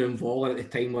 Klinsmann and Voller at the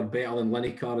time were better than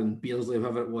Lineker and Beardsley,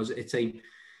 whoever it was at the time.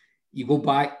 You go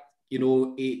back, you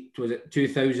know,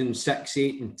 2006,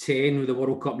 8 and 10 with the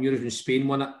World Cup and Euros when Spain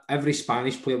won it. Every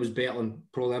Spanish player was better than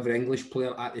probably every English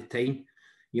player at the time.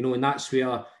 You know, and that's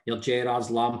where your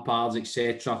Gerrards, Lampards,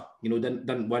 etc., you know,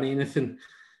 didn't win anything.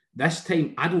 This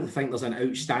time, I don't think there's an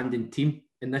outstanding team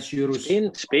in this Euros.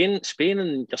 Spain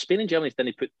and Germany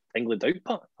didn't put England out,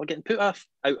 but we're getting put out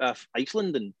of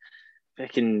Iceland and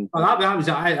fucking. Oh, that was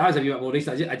a wee bit more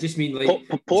racist. I just mean like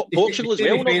Portugal as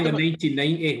well. In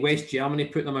 1990, West Germany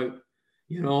put them out.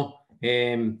 You know,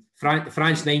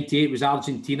 France '98 was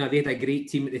Argentina. They had a great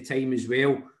team at the time as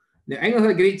well. Now, England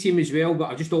had a great team as well, but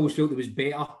I just always felt it was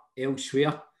better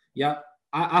elsewhere. Yeah.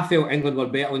 I felt England were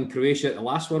better than Croatia at the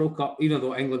last World Cup, even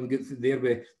though England got there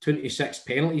with 26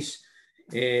 penalties.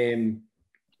 You're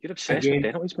obsessed with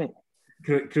penalties, mate.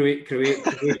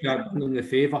 Croatia done them the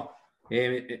favour.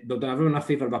 They've done everyone a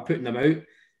favour by putting them out.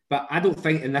 But I don't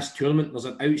think in this tournament there's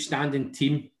an outstanding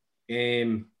team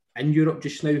in Europe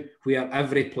just now where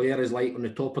every player is like on the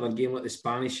top of their game like the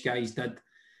Spanish guys did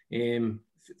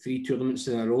 3 tournaments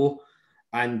in a row.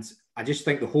 And I just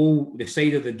think the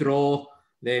side of the draw,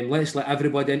 then let's let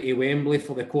everybody into Wembley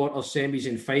for the quarters, semis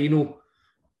and final.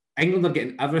 England are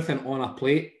getting everything on a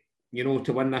plate, you know,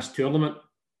 to win this tournament.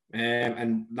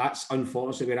 And that's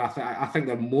unfortunately where I think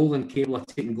they're more than capable of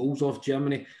taking goals off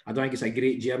Germany. I don't think it's a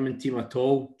great German team at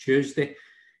all Tuesday.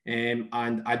 And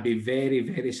I'd be very,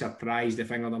 very surprised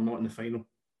if England are not in the final.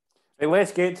 Right,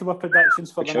 let's get to our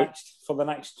predictions for the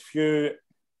next few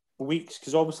weeks,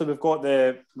 because obviously we've got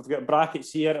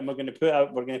brackets here, and we're going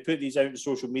to put these out on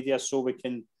social media so we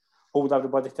can hold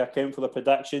everybody to account for the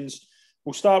predictions.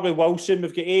 We'll start with Wilson.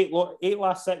 We've got eight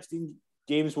last 16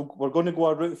 games. We're going to go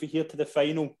a route from here to the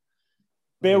final.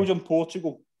 Belgium,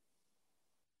 Portugal.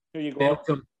 Who you got?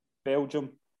 Belgium.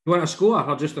 You want a score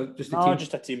or just a team? No,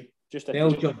 just a team.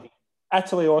 Belgium. Team.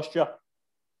 Italy, Austria.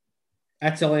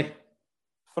 Italy.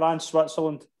 France,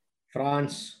 Switzerland.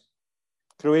 France.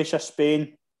 Croatia,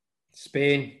 Spain.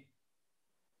 Spain.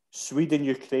 Sweden,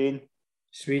 Ukraine.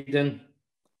 Sweden.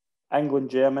 England,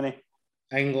 Germany.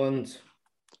 England.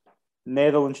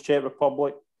 Netherlands, Czech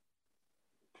Republic.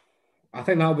 I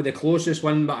think that'll be the closest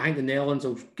one, but I think the Netherlands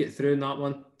will get through in that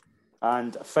one.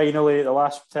 And finally, the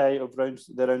last tie of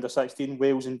the round of 16,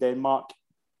 Wales and Denmark.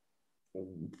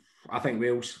 I think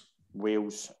Wales.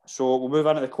 Wales. So we'll move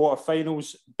on to the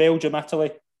quarterfinals. Belgium,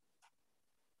 Italy.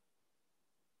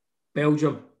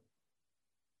 Belgium.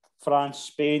 France,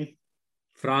 Spain.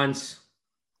 France.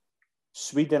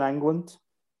 Sweden, England.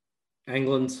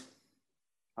 England.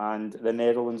 And the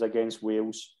Netherlands against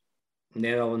Wales.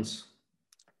 Netherlands.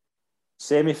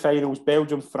 Semi-finals,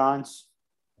 Belgium, France,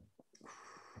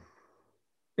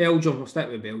 Belgium. I'll stick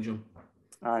with Belgium.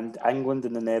 and England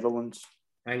and the Netherlands.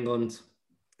 England.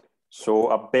 So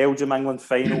a Belgium-England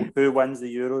final. Who wins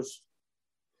the Euros?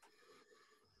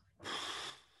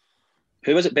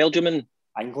 Who was it? Belgium and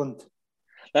England.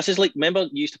 this is like, remember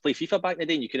you used to play FIFA back in the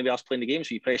day and you couldn't be asked playing the game,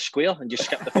 so you press square and just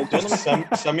skip the full tournament.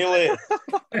 Simulate.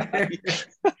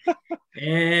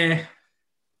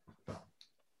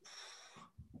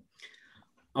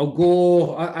 I'll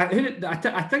go. I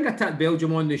think I took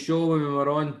Belgium on the show when we were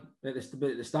on at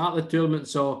the start of the tournament,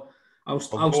 so I'll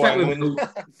stick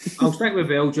with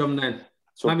Belgium then.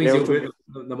 So that means Belgium, he'll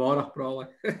do it tomorrow, probably.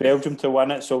 Belgium to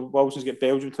win it. So Wilson's got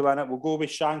Belgium to win it. We'll go with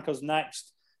Shankers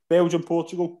next. Belgium,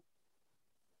 Portugal.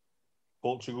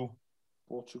 Portugal.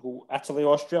 Italy,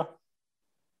 Austria.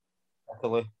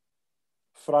 Italy.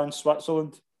 France,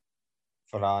 Switzerland.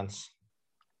 France.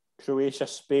 Croatia,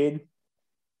 Spain.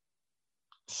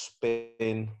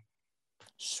 Spain.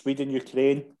 Sweden,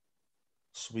 Ukraine.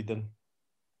 Sweden.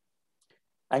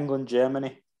 England,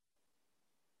 Germany.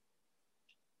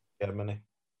 Germany.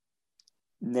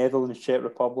 Netherlands, Czech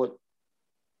Republic.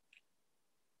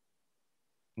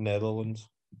 Netherlands.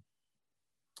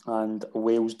 And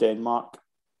Wales, Denmark.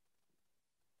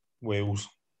 Wales.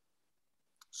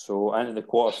 So into the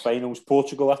quarterfinals,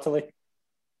 Portugal, Italy.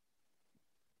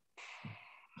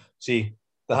 See,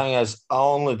 the thing is, I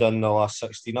only done the last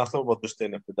 16. I thought we were just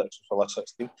doing a prediction for last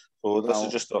 16. So this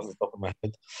is just off the top of my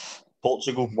head.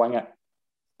 Portugal. Wing it.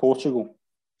 Portugal.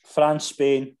 France,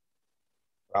 Spain.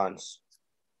 France.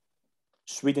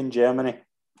 Sweden, Germany.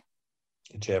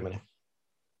 Germany.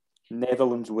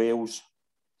 Netherlands, Wales.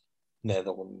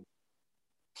 Netherlands.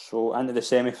 So into the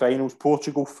semi-finals,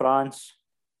 Portugal, France.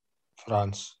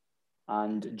 France.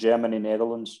 And Germany,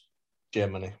 Netherlands.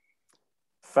 Germany.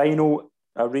 Final,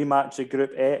 a rematch of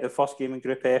Group E, the first game in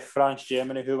Group F, France,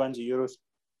 Germany. Who wins the Euros?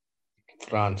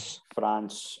 France.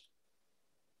 France.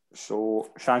 So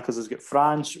Shankers has got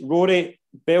France. Rory,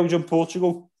 Belgium,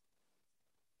 Portugal.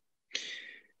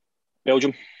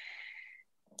 Belgium.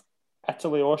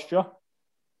 Italy, Austria.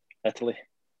 Italy.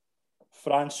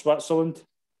 France, Switzerland.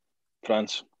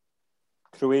 France.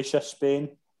 Croatia,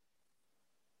 Spain.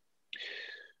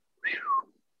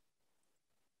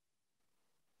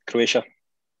 Croatia.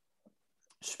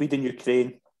 Sweden,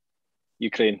 Ukraine.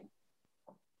 Ukraine.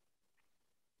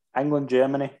 England,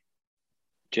 Germany.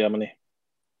 Germany.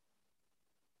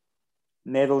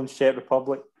 Netherlands, Czech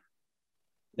Republic.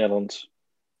 Netherlands.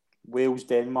 Wales,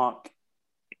 Denmark.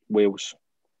 Wales.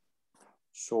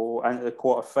 So into the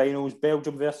quarterfinals,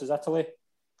 Belgium versus Italy.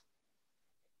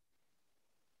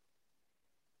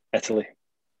 Italy.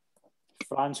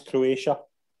 France, Croatia.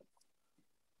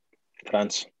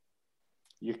 France.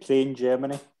 Ukraine,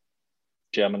 Germany.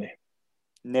 Germany.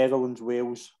 Netherlands,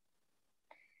 Wales.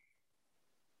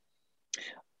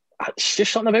 It's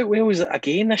just something about Wales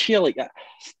again this year. Like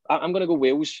I'm going to go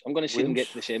Wales. I'm going to see them Wales. get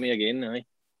to the semi again. Aye.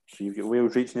 So you've got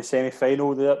Wales reaching the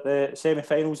semi-final. The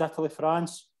semi-finals, Italy,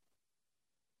 France.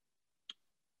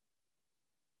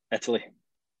 Italy.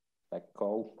 Big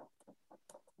call.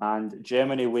 And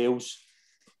Germany, Wales.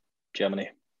 Germany.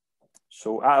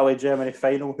 So Italy, Germany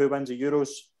final. Who wins the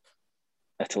Euros?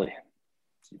 Italy.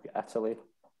 So you've got Italy.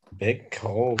 Big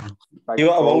call. Big You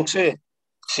know what I call. will say?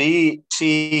 See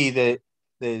the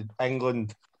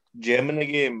England Germany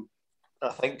game. I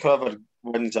think whoever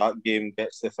wins that game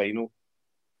gets the final.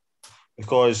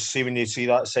 Because see, when you see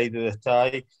that side of the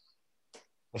tie,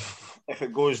 if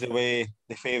it goes the way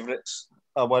the favourites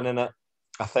are winning it,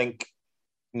 I think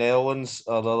Netherlands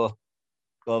are the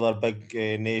other big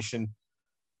nation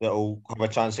that will have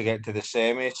a chance to get to the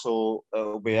semi. So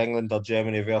it'll be England or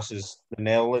Germany versus the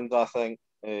Netherlands, I think.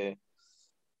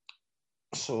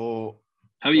 So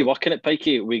how are you working it,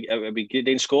 Pikey? Are we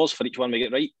getting scores for each one we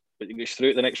get right? But it goes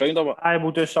through to the next round or what? I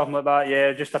will do something like that,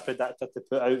 yeah. Just a predictor to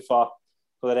put out for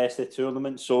the rest of the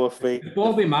tournament. So if we... If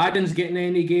Bobby Madden's getting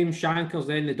any game, Shankers,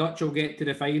 then the Dutch will get to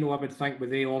the final, I would think,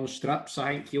 with the orange strips.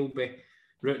 I think he'll be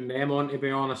rooting them on, to be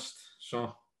honest.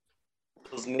 So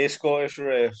there's no Scottish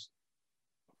refs.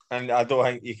 And I don't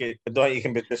think you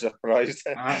can be too surprised.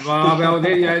 well,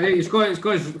 it's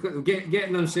got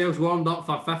getting themselves warmed up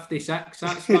for 56.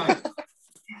 That's fine.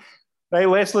 Right,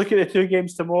 let's look at the two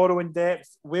games tomorrow in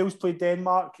depth. Wales play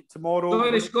Denmark tomorrow.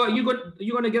 Sorry, Scott, are you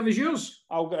going to give us yours?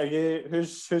 I'll get you.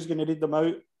 Who's going to read them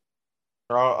out?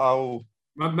 I'll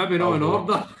maybe not in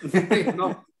order.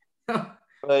 No.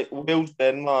 Right, Wales,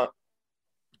 Denmark,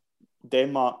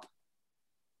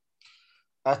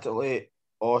 Italy,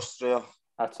 Austria,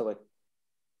 Italy,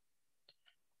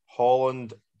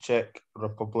 Holland, Czech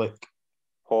Republic,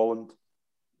 Holland,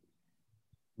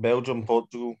 Belgium,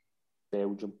 Portugal.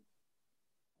 Belgium.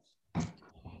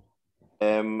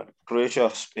 Croatia,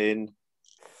 Spain.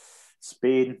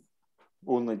 Spain,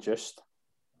 only just.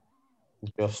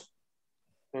 Just.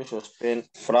 Croatia, Spain.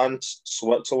 France,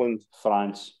 Switzerland.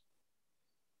 France.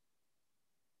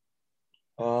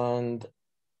 And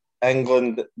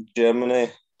England,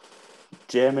 Germany.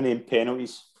 Germany in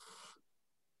penalties.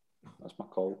 That's my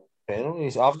call.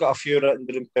 Penalties. I've got a few written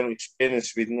down penalties. Spain and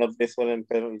Sweden are both winning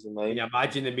penalties in Can mine. you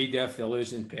imagine the media if they're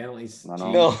losing penalties? I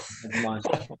know.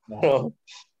 No.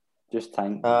 Just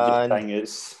think.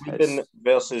 It's Sweden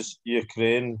versus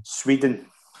Ukraine. Sweden.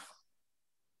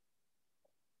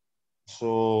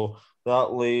 So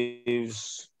that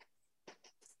leaves.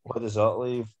 What does that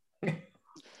leave?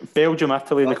 Belgium,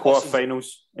 Italy in the This is- quarterfinals.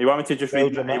 You want me to just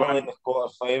read? Belgium, You Italy want in the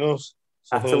quarterfinals.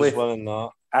 So Italy. who's winning that?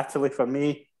 Italy for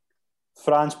me.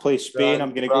 France plays Spain. I'm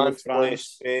going to go with plays France.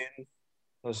 Spain.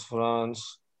 That's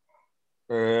France.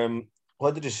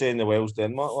 What did you say in the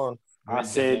Wales-Denmark one? I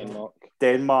said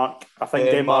Denmark. I think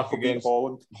Denmark will beat against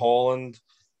Holland. Holland.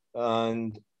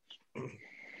 And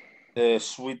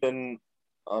Sweden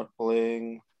are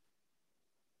playing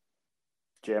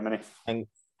Germany.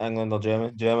 England or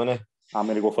Germany. Germany. I'm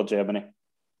going to go for Germany.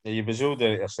 Yeah, you was all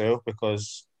doing it yourself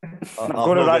because I've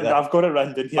got it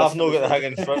written down here. I've not got the hang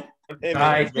in front.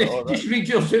 Aye, just read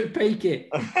yours out, Pikey.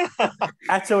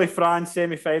 Italy, France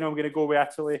semi-final. I'm going to go with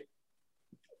Italy.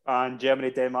 And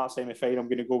Germany, Denmark semi-final. I'm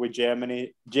going to go with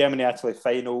Germany. Germany, Italy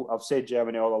final. I've said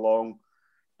Germany all along.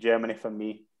 Germany for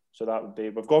me. So that would be.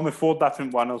 We've gone with 4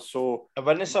 different winners. So It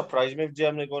wouldn't surprise me if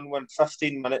Germany go and win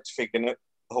 15 minutes figuring out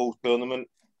the whole tournament,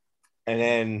 and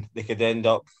then they could end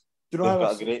up. do you They've know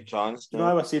got a great chance. Do you know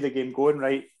how I see the game going?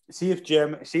 Right. See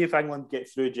if England get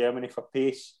through Germany for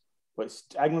pace. But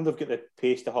England have got the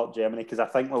pace to hurt Germany because I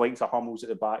think the likes of Hummels at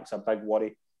the back is a big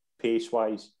worry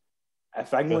pace-wise.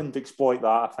 If England exploit that,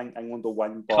 I think England will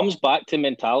win. But Comes back to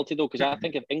mentality though, because I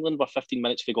think if England were 15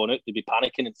 minutes for going out, they'd be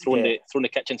panicking and throwing the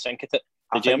kitchen sink at it.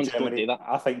 The Germans don't do that.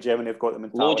 I think Germany have got the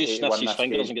mentality. Lord just to sniffs win his this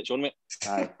fingers game. and gets on with it.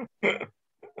 Aye.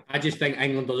 I just think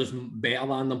England are just better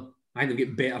than them. I think they've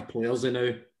got better players than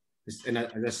now. And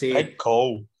as I say, Big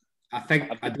call. I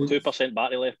think I've I got don't. 2%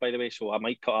 battery left, by the way, so I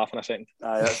might cut off in a second.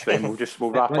 Aye, that's fine.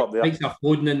 We'll wrap up there. Like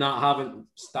Foden and that haven't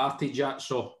started yet,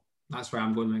 so that's where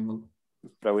I'm going with England.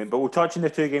 Brilliant. But we'll touch on the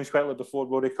 2 games quickly before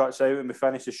Rory cuts out and we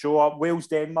finish the show up. Wales,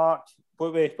 Denmark.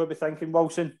 What we thinking,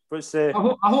 Wilson? What's the?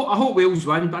 I hope Wales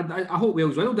win, but I hope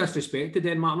Wales win. No disrespect to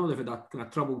Denmark. I know they've had a kind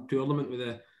of troubled tournament with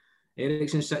the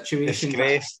Eriksen situation.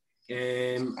 Disgrace.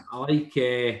 I like.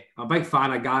 I'm a big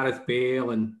fan of Gareth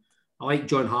Bale, and I like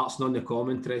John Hartson on the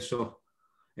commentary. So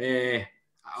I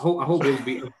hope Wales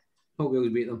beat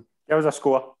them. Give us a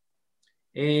score.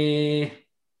 5-3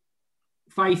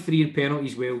 in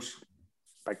penalties, Wales.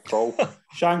 Big call.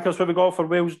 Shankers, what we got for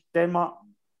Wales, Denmark?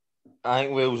 I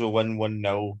think Wales will win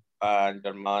 1-0 and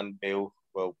their man Bale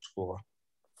will score.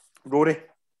 Rory?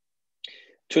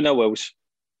 2-0 Wales.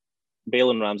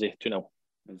 Bale and Ramsey, 2-0.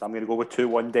 I'm going to go with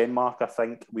 2-1 Denmark. I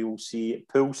think we will see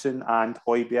Poulsen and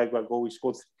Højbjerg will go. He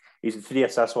scored. He's 3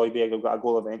 assists. Højbjerg will get a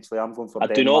goal eventually. I'm going for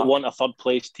Denmark. I do not want a third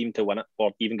place team to win it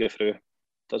or even go through.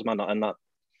 Doesn't matter in that.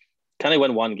 Can I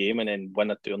win one game and then win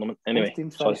a tournament? Anyway, Which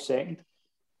team sorry. finished second?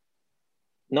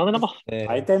 No, the number.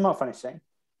 Aye, Denmark finished second.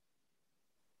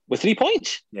 With 3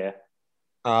 points? Yeah.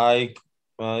 Aye,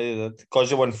 because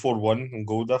they won 4-1 in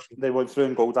goal difference. They went through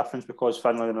in goal difference because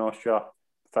Finland and Austria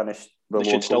finished. They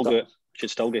should still do it. Should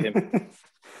still get him.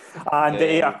 And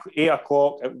at 8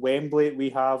 o'clock at Wembley, we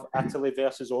have Italy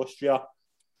versus Austria.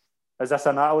 Is this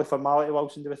an Italy formality,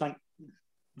 Wilson, do we think?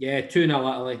 Yeah,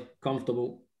 2-0 Italy.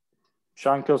 Comfortable.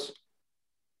 Shankers?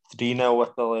 3-0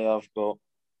 Italy I've got.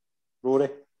 Rory?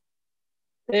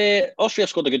 Austria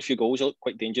scored a good few goals. They look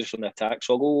quite dangerous on the attack.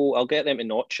 So I'll get them to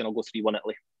notch and I'll go 3-1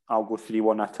 Italy. I'll go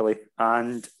 3-1 Italy.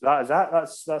 And that is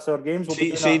it. That's our games.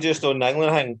 We'll See just on the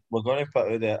England thing, we're going to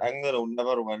put out there, England will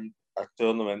never win a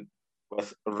tournament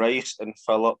with Rice and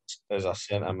Phillips as a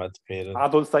centre mid pairing. I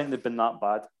don't think they've been that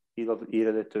bad, either of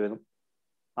the two of them.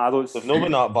 They've not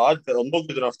been that bad, but they're not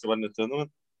good enough to win the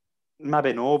tournament.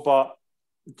 Maybe no, but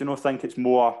do you not think it's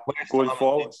more going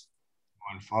forward?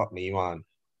 Fuck me, man.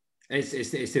 It's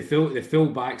the full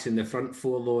backs in the front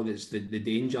 4 though that's the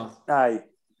danger. Aye.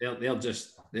 They're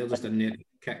just in there to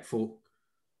kick folk.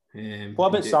 What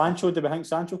about Sancho? Do we think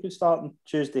Sancho could start on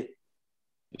Tuesday?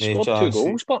 They scored 2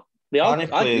 goals, but they are. I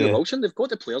agree with Wilson. They've got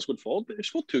the players going forward, but they've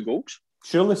scored 2 goals.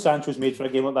 Surely Sancho's made for a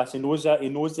game like this. He knows that. He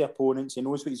knows the opponents. He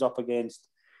knows what he's up against.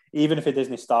 Even if he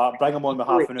doesn't start, bring him on with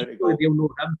half an hour to go. They'll know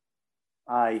him.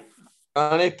 Aye.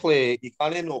 You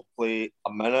can't not play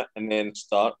a minute and then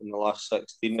start in the last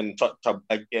 16 in such a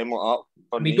big game like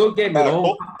that. I mean, don't get me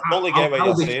wrong. I totally get what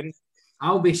you're saying.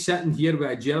 I'll be sitting here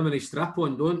with a Germany strap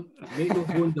on, don't make no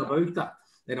bones about it.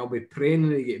 Then I'll be praying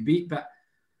they get beat. But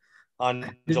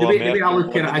the way I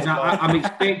look at it is I'm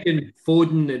expecting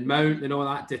Foden and Mount and all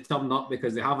that to turn up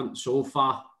because they haven't so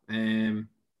far. And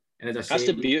as I say, that's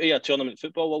the beauty of tournament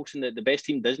football, Wilson. The best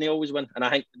team doesn't always win. And I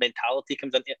think the mentality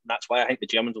comes into it. And that's why I think the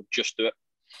Germans will just do it.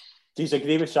 Do you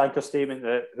agree with Shanker's statement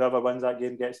that whoever wins that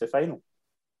game gets the final?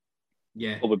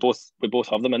 Yeah. Well, we both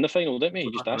have them in the final, didn't we?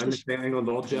 You just asked us. England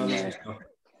or Germany.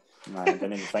 Nah, I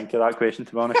didn't even think of that question,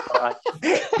 to be honest.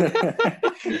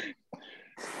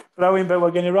 Brilliant, but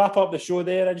we're going to wrap up the show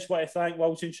there. I just want to thank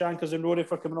Wilson, Shankers and Rory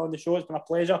for coming on the show. It's been a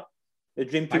pleasure. The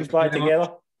dream team's back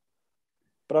together.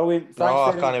 Brilliant.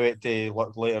 Thanks. I can't wait to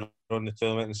look later on the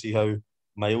tournament and see how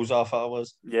miles off I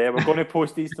was. Yeah, we're going to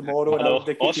post these tomorrow.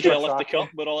 Austria lift the cup,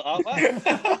 we're all at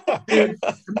that.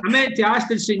 I meant to ask,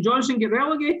 did St Johnstone get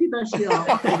relegated this year?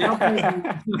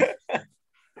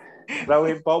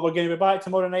 Brilliant, but we're going to be back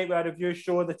tomorrow night with a review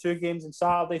show of the two games on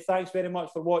Saturday. Thanks very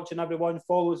much for watching, everyone.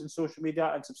 Follow us on social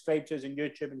media and subscribe to us on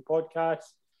YouTube and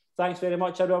podcasts. Thanks very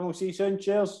much, everyone. We'll see you soon.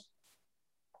 Cheers.